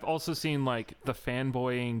 I've also seen like the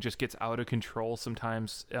fanboying just gets out of control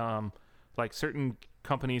sometimes. Like certain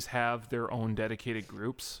companies have their own dedicated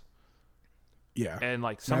groups. Yeah. And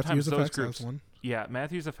like sometimes those Effects groups. has one. Yeah,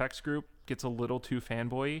 Matthews Effects Group gets a little too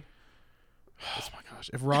fanboy. Oh my gosh.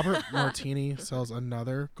 If Robert Martini sells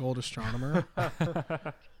another gold astronomer,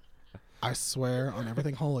 I swear on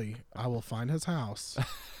everything holy, I will find his house.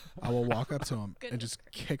 I will walk up to him and just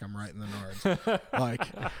kick him right in the nards.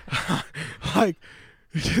 like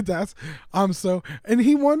that's and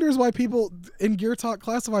he wonders why people in Gear Talk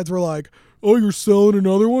Classifieds were like, oh, you're selling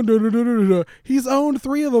another one? Da, da, da, da, da. He's owned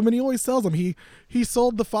 3 of them and he always sells them. He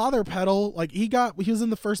sold the Father pedal, like he was in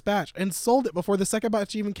the first batch and sold it before the second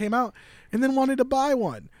batch even came out and then wanted to buy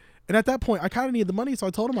one. And at that point, I kind of needed the money, so I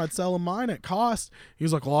told him I'd sell him mine at cost. He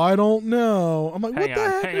was like, well, I don't know. I'm like, what the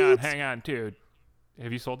heck? Hang on, dude.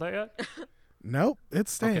 Have you sold that yet? Nope,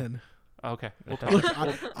 it's staying. Okay. We'll Look,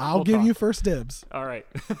 talk. I'll we'll give talk. you first dibs. All right.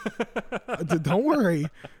 Don't worry.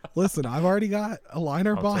 Listen, I've already got a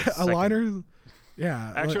liner I'll take second. liner.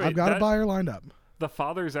 Yeah, Actually, I've got a that- buyer lined up. The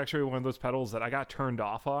Father is actually one of those pedals that I got turned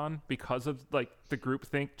off on because of like the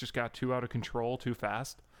groupthink just got too out of control too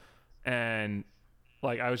fast, and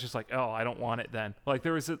like I was just like, oh, I don't want it then. Like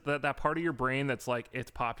there was that part of your brain that's like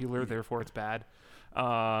it's popular, therefore it's bad.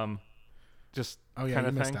 Just Oh yeah, kind you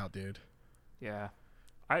of missed thing. out, dude. Yeah,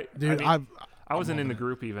 Dude, I mean, I've I wasn't I'm in the loving it.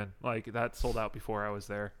 group even. Like that sold out before I was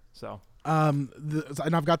there. So and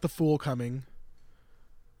I've got the Fool coming.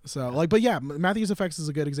 So like, but yeah, Matthews Effects is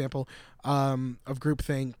a good example of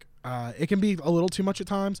groupthink. It can be a little too much at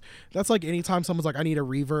times. That's like anytime someone's like, I need a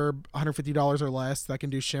reverb, $150 or less that can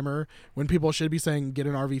do shimmer. When people should be saying get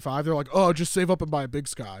an RV5, they're like, oh, just save up and buy a Big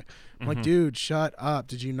Sky. I'm like, dude, shut up.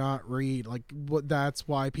 Did you not read? Like, what? That's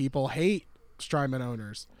why people hate Strymon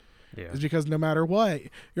owners. Yeah. Is because no matter what,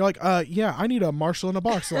 you're like, yeah, I need a Marshall in a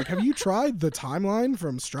box. So like, have you tried the timeline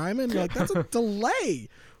from Strymon? You're like, that's a delay.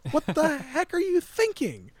 What the heck are you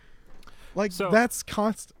thinking? Like, So- that's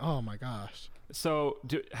constant. Oh my gosh. So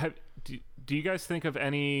do you guys think of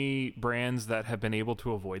any brands that have been able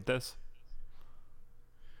to avoid this?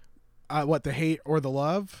 What, the hate or the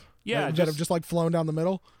love? Yeah, that just- have just like flown down the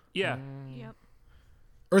middle. Yeah. Yep.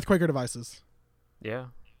 Earthquaker devices. Yeah.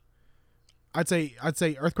 I'd say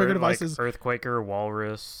Earthquaker Or, like, devices. Earthquaker,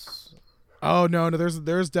 Walrus. Oh no,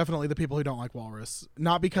 there's definitely the people who don't like Walrus,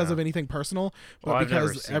 not because Yeah. of anything personal, but Well, I've never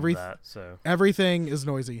because seen that, so everything is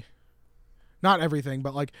noisy. Not everything,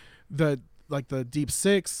 but like the Deep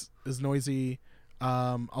Six is noisy.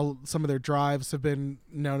 Some of their drives have been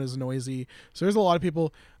known as noisy. So there's a lot of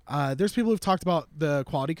people. There's people who've talked about the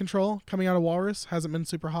quality control coming out of Walrus hasn't been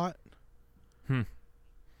super hot.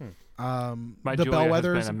 My The Julia has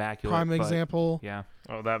Bellwether's been immaculate, prime but- example. Yeah.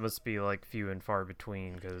 oh, that must be like few and far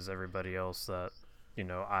between because everybody else that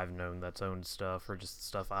I've known that's owned stuff or just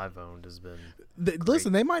stuff I've owned has been.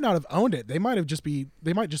 Listen, they might not have owned it. They might just be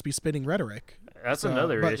spitting rhetoric. That's So,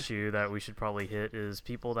 another but- issue that we should probably hit is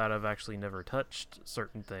people that have actually never touched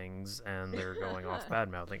certain things and they're going off bad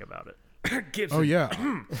mouthing about it. Oh yeah.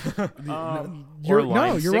 Or You're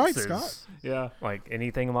line right, sixes. Scott. Yeah. Like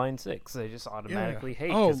anything line 6, they just automatically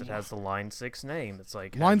hate Oh. because it has the line 6 name. It's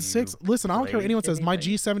like have Line you 6. Listen, I don't care what played anyone says. My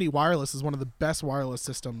anything? G70 wireless is one of the best wireless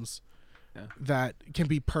systems Yeah. that can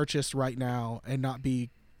be purchased right now and not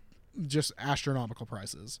be just astronomical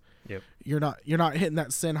prices. Yep. You're not hitting that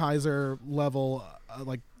Sennheiser level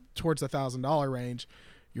like towards the $1,000 range.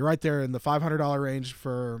 You're right there in the $500 range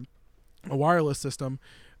for a wireless system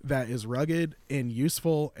that is rugged and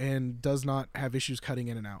useful and does not have issues cutting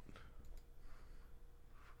in and out.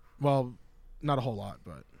 Well, not a whole lot,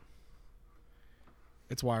 but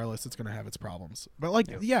it's wireless. It's going to have its problems. But like,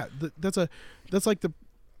 yeah, that's like the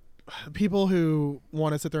people who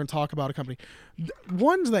want to sit there and talk about a company.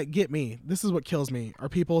 Ones that get me, this is what kills me, are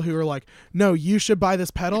people who are like, no, you should buy this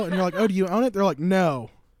pedal. And you're like, oh, do you own it? They're like, no.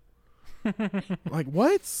 Like,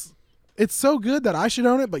 what? It's so good that I should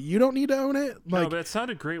own it, but you don't need to own it? Like, No, but it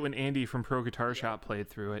sounded great when Andy from Pro Guitar Shop played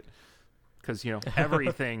through it. Because,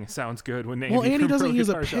 everything sounds good when Andy well, Andy from doesn't Pro use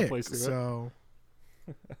a Guitar Shop pick, plays through it.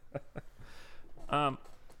 so...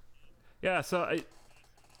 Yeah, so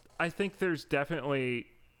I think there's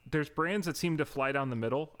brands that seem to fly down the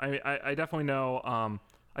middle. I definitely know.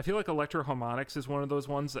 I feel like Electro Harmonics is one of those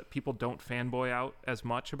ones that people don't fanboy out as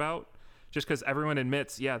much about, just because everyone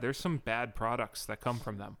admits, yeah, there's some bad products that come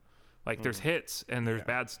from them. Like there's hits and there's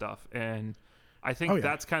bad stuff, and I think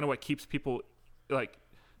that's kind of what keeps people like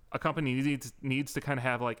a company needs to kind of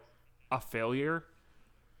have like a failure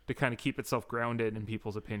to kind of keep itself grounded in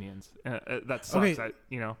people's opinions. That sucks. Okay.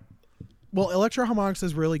 Well, Well, Electro Harmonics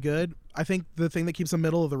is really good. I think the thing that keeps them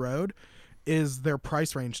middle of the road is their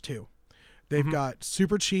price range too. They've got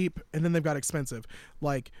super cheap and then they've got expensive.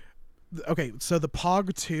 Like, okay, so the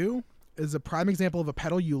Pog 2 is a prime example of a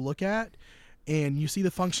pedal you look at and you see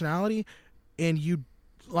the functionality and you,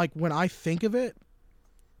 like, when I think of it,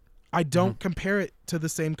 I don't compare it to the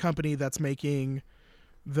same company that's making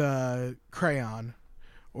the Crayon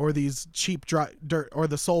or these cheap dirt or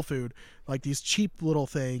the Soul Food, like these cheap little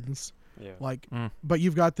things. Yeah. Like, but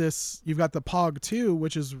you've got the Pog 2,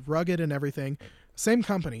 which is rugged and everything. Same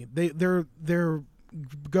company. They're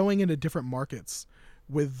going into different markets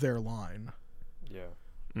with their line. Yeah.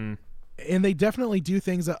 And they definitely do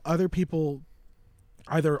things that other people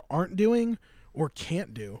either aren't doing or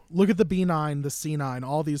can't do. Look at the B9, the C9,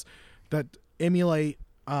 all these that emulate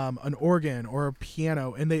an organ or a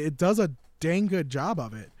piano, and it does a dang good job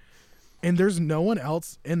of it. And there's no one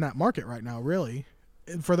else in that market right now, really,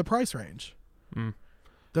 for the price range.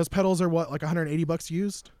 Those pedals are what, like $180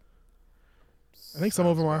 used? I think some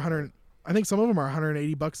of them are 100. I think some of them are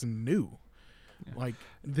 $180 and new. Yeah. Like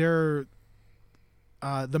they're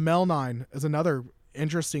the Mel 9 is another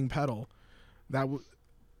interesting pedal that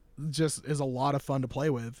just is a lot of fun to play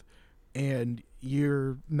with, and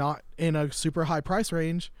you're not in a super high price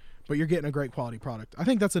range, but you're getting a great quality product. I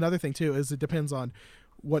think that's another thing too, is it depends on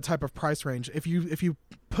what type of price range. If you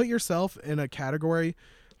put yourself in a category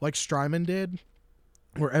like Strymon did,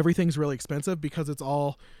 where everything's really expensive because it's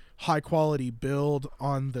all high quality build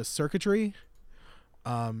on the circuitry,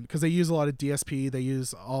 because they use a lot of DSP, they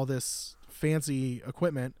use all this fancy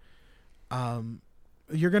equipment,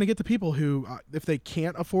 you're going to get the people who, if they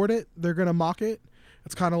can't afford it, they're going to mock it.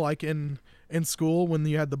 It's kind of like in school when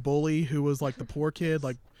you had the bully who was like the poor kid,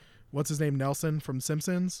 like what's his name, Nelson from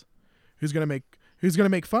Simpsons, who's going to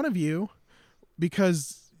make fun of you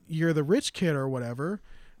because you're the rich kid or whatever.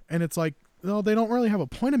 And it's like, well, they don't really have a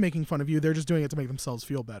point of making fun of you. They're just doing it to make themselves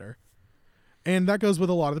feel better. And that goes with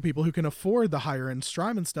a lot of the people who can afford the higher end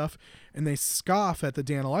Strymon stuff, and they scoff at the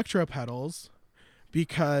Dan Electro pedals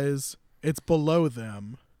because it's below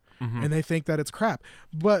them, and they think that it's crap.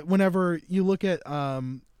 But whenever you look at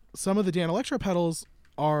some of the Dan Electro pedals,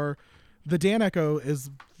 are the Dan Echo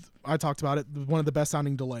is, I talked about it, one of the best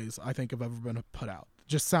sounding delays I think have ever been put out.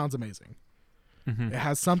 Just sounds amazing. It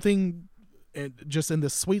has something just in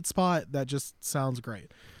the sweet spot that just sounds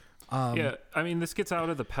great. Yeah, I mean, this gets out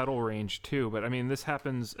of the pedal range too, but I mean, this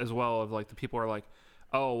happens as well. Of like the people are like,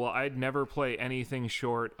 oh, well, I'd never play anything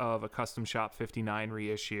short of a Custom Shop 59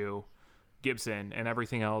 reissue Gibson, and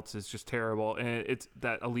everything else is just terrible. And it's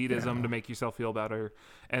that elitism to make yourself feel better.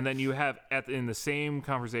 And then you have in the same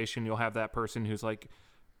conversation, you'll have that person who's like,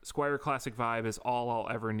 Squier Classic Vibe is all I'll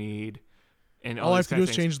ever need. And all I have to do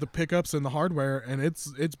is change the pickups and the hardware, and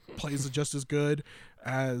it plays just as good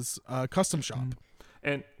as Custom Shop.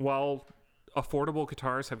 And while affordable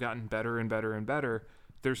guitars have gotten better and better and better,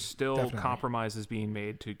 there's still compromises being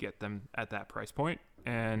made to get them at that price point.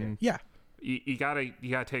 And you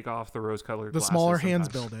gotta take off the rose-colored glasses. The smaller sometimes. hands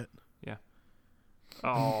build it. Yeah.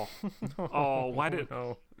 Why did?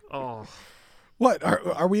 Oh. What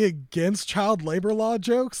are we against child labor law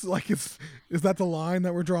jokes? Like, is that the line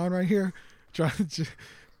that we're drawing right here?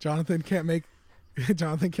 Jonathan can't make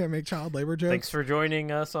child labor jokes. Thanks for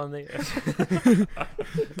joining us on the.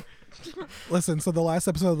 Listen, so the last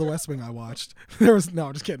episode of The West Wing I watched, I'm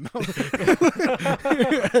just kidding.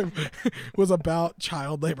 Was about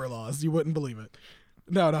child labor laws. You wouldn't believe it.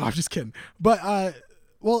 No, I'm just kidding. But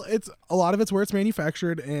well, it's a lot of it's where it's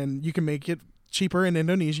manufactured, and you can make it cheaper in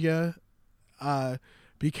Indonesia,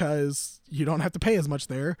 because you don't have to pay as much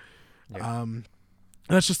there. Yeah.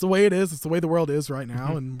 That's just the way it is. It's the way the world is right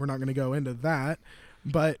now, and we're not going to go into that.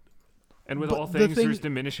 But all things, there's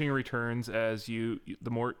diminishing returns as the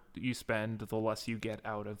more you spend, the less you get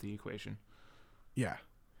out of the equation. Yeah.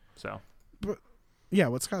 So. But yeah,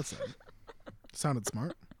 what Scott said sounded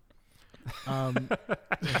smart. I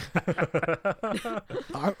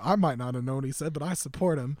might not have known what he said, but I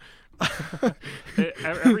support him.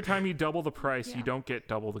 Every time you double the price, you don't get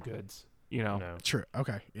double the goods. You know. No. True.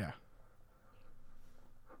 Okay. Yeah.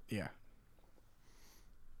 Yeah.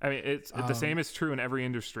 I mean, it's the same is true in every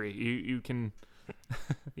industry. You can,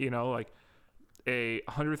 like a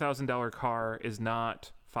 $100,000 car is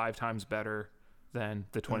not 5 times better than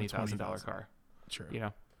the $20,000 car. True.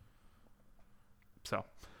 So,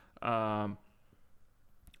 so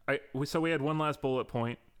we had one last bullet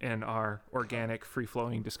point in our organic,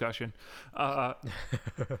 free-flowing discussion.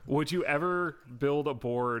 Would you ever build a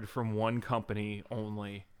board from one company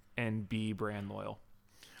only and be brand loyal?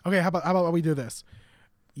 Okay, how about we do this?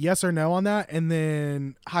 Yes or no on that, and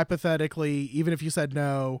then hypothetically, even if you said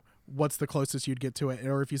no, what's the closest you'd get to it?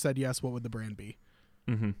 Or if you said yes, what would the brand be?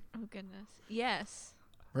 Mm-hmm. Oh goodness, yes.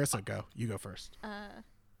 Marissa, go. You go first. No.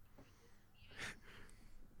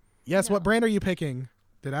 Yes. What brand are you picking?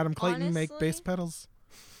 Did Adam Clayton make bass pedals?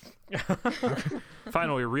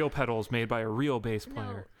 Finally, real pedals made by a real bass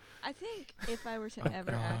player. No, I think if I were to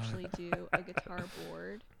ever actually do a guitar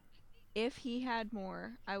board, if he had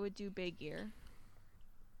more, I would do Big Ear.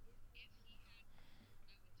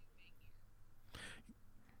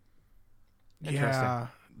 Yeah,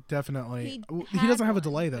 definitely. He had doesn't have a one,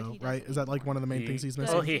 delay but though, he right? doesn't Is that like one of the main things he's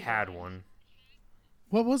missing? Well, he had one.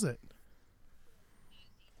 What was it?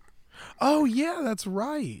 Oh yeah, that's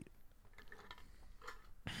right.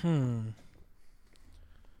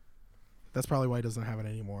 That's probably why he doesn't have it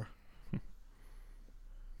anymore.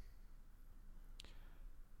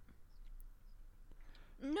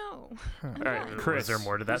 No. Huh. All right, Chris. Is there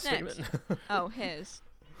more to that Who's next? statement? Oh, his.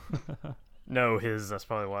 No, his. That's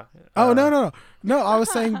probably why. Oh no! I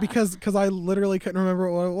was saying because I literally couldn't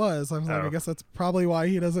remember what it was. I was like, Oh. I guess that's probably why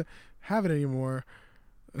he doesn't have it anymore.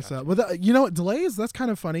 So, Gotcha. but you know what? Delays. That's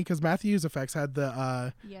kind of funny because Matthews Effects had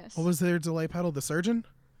the Yes. what was their delay pedal? The Surgeon.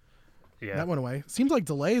 Yeah. That went away. Seems like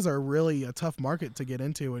delays are really a tough market to get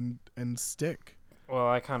into and stick. Well,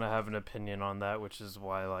 I kind of have an opinion on that, which is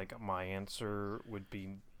why like my answer would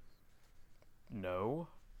be no,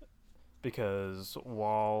 because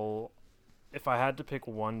while if I had to pick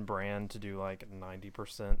one brand to do like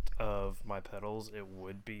 90% of my pedals, it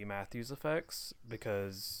would be Matthews Effects,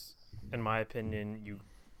 because in my opinion,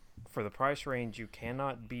 for the price range, you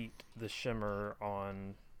cannot beat the shimmer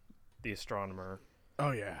on the Astronomer.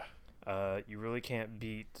 Oh yeah. You really can't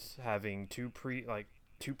beat having two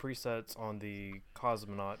presets on the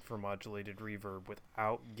Cosmonaut for modulated reverb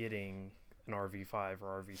without getting an RV5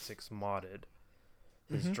 or RV6 modded.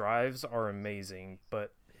 His drives are amazing,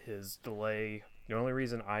 but his delay, the only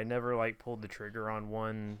reason I never like pulled the trigger on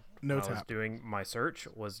one No when I was tap. doing my search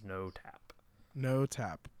was no tap. No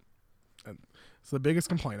tap. And it's the biggest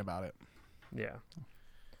complaint about it. Yeah.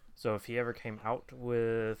 So if he ever came out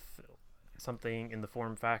with something in the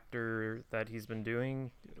form factor that he's been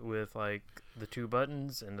doing with like the two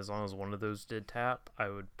buttons, and as long as one of those did tap, I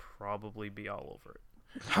would probably be all over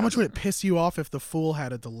it. How much would it piss you off if the Fool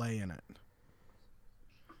had a delay in it?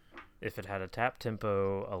 If it had a tap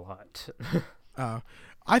tempo, a lot.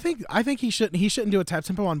 I think he shouldn't do a tap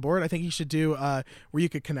tempo on board. I think he should do where you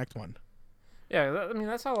could connect one. Yeah, I mean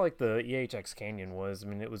that's how like the EHX Canyon was. I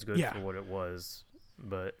mean it was good Yeah. for what it was,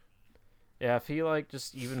 but yeah, if he like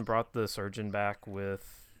just even brought the Surgeon back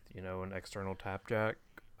with an external tap jack,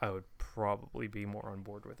 I would probably be more on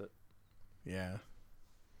board with it. Yeah.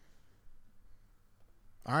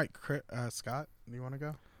 All right, Scott, do you want to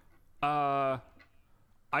go?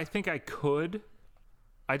 I think I could.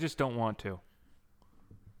 I just don't want to.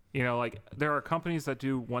 Like there are companies that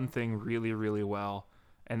do one thing really, really well,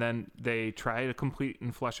 and then they try to complete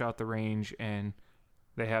and flesh out the range, and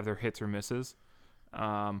they have their hits or misses.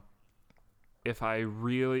 If I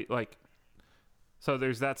really so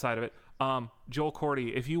there's that side of it. Joel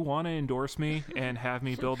Cordy, if you want to endorse me and have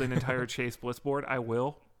me build an entire Chase Bliss board, I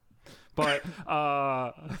will. But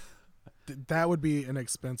That would be an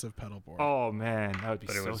expensive pedal board. oh man, that would be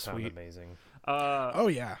But it so would sound sweet. amazing. Oh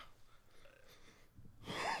yeah.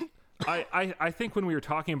 I think when we were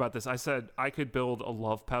talking about this, I said I could build a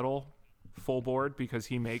Love pedal full board because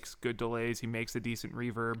he makes good delays. He makes a decent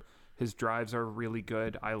reverb. His drives are really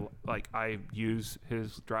good. I use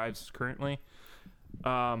his drives currently.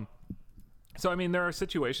 So I mean, there are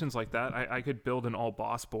situations like that. I could build an all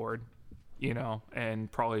Boss board,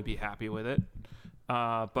 and probably be happy with it.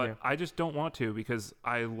 But Yeah. I just don't want to because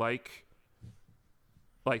I like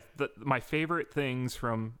my favorite things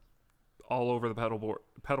from all over the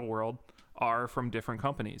pedal world are from different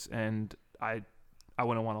companies, and I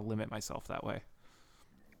wouldn't want to limit myself that way.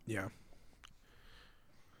 Yeah.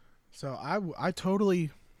 So I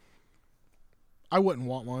totally I wouldn't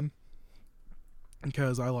want one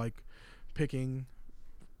because I like picking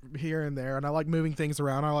here and there, and I like moving things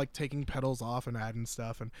around. I like taking pedals off and adding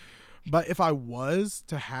stuff, but if I was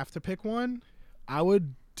to have to pick one, I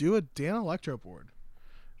would do a Dan Electro board.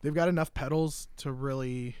 They've got enough pedals to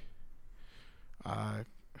really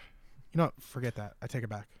forget that. I take it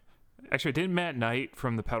back. Actually, didn't Matt Knight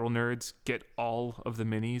from the Pedal Nerds get all of the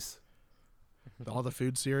minis? All the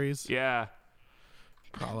food series. Yeah.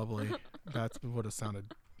 Probably. That would have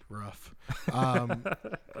sounded rough.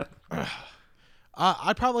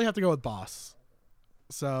 I'd probably have to go with Boss.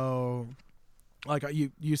 So, like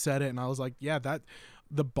you said it, and I was like, yeah, that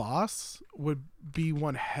the Boss would be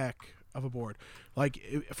one heck of a board.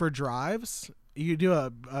 Like for drives, you do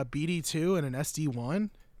a BD2 and an SD1.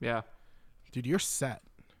 Yeah. Dude, you're set.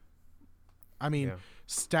 I mean, Yeah.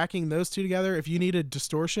 stacking those two together, if you needed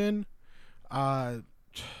distortion,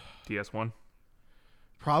 DS1.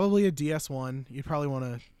 probably a DS1. You'd probably want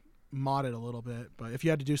to mod it a little bit, but if you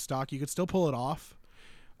had to do stock, you could still pull it off.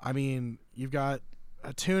 I mean, you've got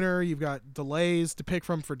a tuner, you've got delays to pick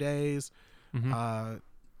from for days. Mm-hmm.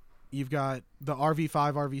 You've got the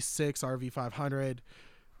RV5, RV6, RV500.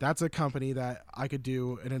 That's a company that I could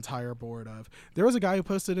do an entire board of. There was a guy who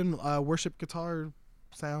posted in Worship Guitar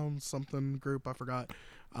Sound something group, I forgot.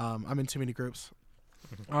 I'm in too many groups.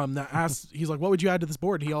 That asked, he's like, what would you add to this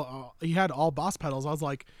board? He had all Boss pedals. I was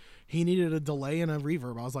like, he needed a delay and a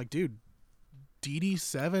reverb. I was like, dude,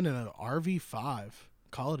 DD7 and an RV5,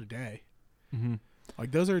 call it a day. Mm-hmm.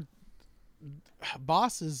 Like those are,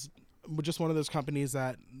 Boss is just one of those companies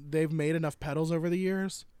that they've made enough pedals over the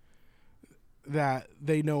years that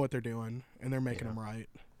they know what they're doing and they're making them right.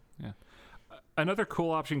 Yeah. Another cool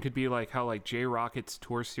option could be like how like J-Rocket's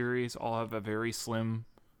tour series all have a very slim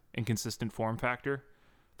and consistent form factor.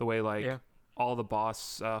 The way like all the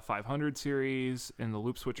Boss 500 series and the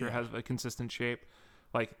Loop Switcher has a consistent shape.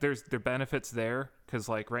 Like there are benefits there because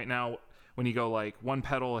like right now when you go like one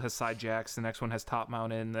pedal has side jacks, the next one has top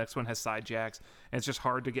mounted, the next one has side jacks, and it's just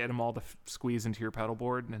hard to get them all to squeeze into your pedal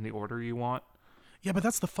board in the order you want. Yeah, but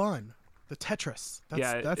that's the fun. The Tetris.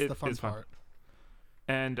 That's the fun part.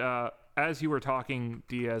 And as you were talking,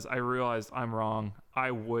 Diaz, I realized I'm wrong.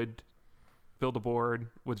 I would build a board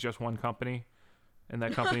with just one company, and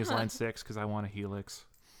that company is Line 6 because I want a Helix.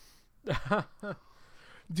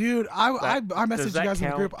 Dude, I messaged you guys in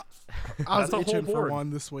the group. I was itching for one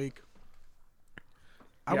this week.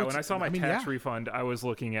 When I saw my tax refund, I was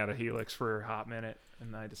looking at a Helix for a hot minute,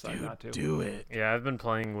 and I decided not to. Do it. Yeah, I've been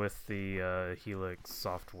playing with the Helix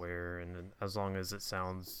software, and as long as it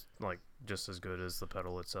sounds like just as good as the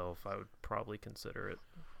pedal itself, I would probably consider it.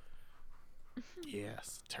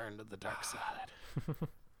 Yes, turn to the dark side.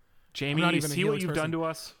 Jamie, you see what you've done to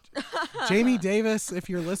us? Jamie Davis, if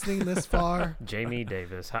you're listening this far. Jamie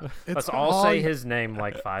Davis. Let's all say his name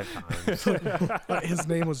like 5 times. His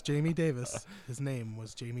name was Jamie Davis. His name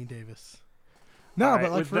was Jamie Davis. No, right,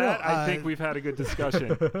 but like with for that, real, I think we've had a good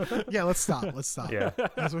discussion. Yeah, let's stop. Yeah.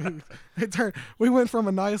 We went from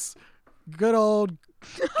a nice, good old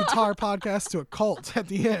guitar podcast to a cult at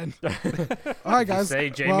the end. All right, guys. Say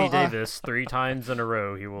Jamie Davis 3 times in a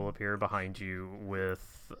row, he will appear behind you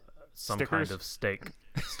with some stickers? kind of steak.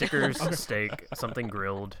 Stickers, steak, something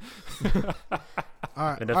grilled, all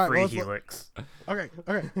right, and a free Helix. Okay.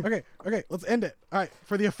 Let's end it. All right,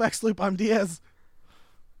 for the effects loop, I'm Diaz.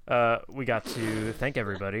 We got to thank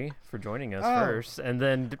everybody for joining us first, and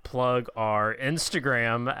then plug our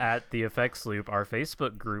Instagram at The Effects Loop, our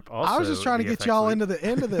Facebook group also. I was just trying to The get Effects y'all Loop. into the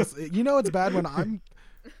end of this. You know it's bad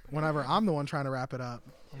whenever I'm the one trying to wrap it up.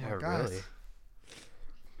 Yeah, guys. really.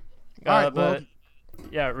 All right, but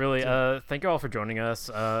yeah, really. Thank you all for joining us.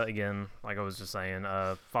 Again, like I was just saying,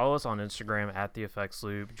 follow us on Instagram at The Effects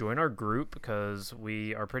Loop. Join our group because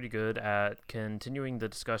we are pretty good at continuing the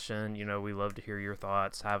discussion. You know, we love to hear your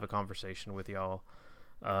thoughts, have a conversation with y'all.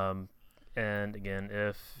 And again,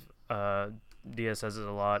 if Dia says it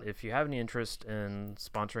a lot, if you have any interest in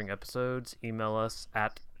sponsoring episodes, email us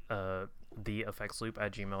at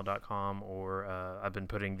theeffectsloop@gmail.com, or I've been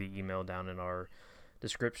putting the email down in our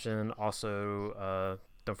description. Also,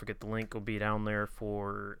 don't forget the link will be down there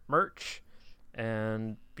for merch,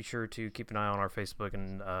 and be sure to keep an eye on our Facebook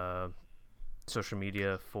and social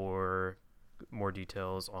media for more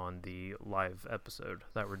details on the live episode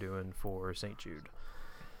that we're doing for St. Jude.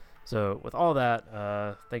 So with all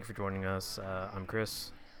that, thank you for joining us. I'm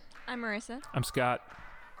Chris. I'm Marissa. I'm Scott.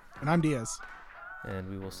 And I'm Diaz. And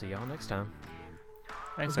we will see y'all next time.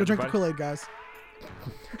 Thanks, Let's go drink the everybody. Kool-Aid, guys.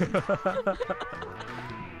 We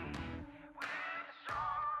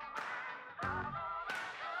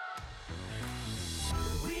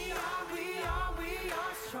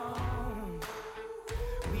are strong.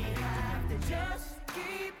 We have to just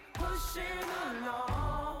keep pushing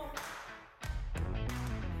along.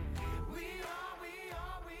 We are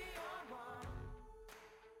one.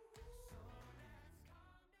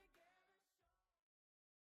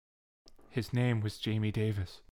 His name was Jamie Davis.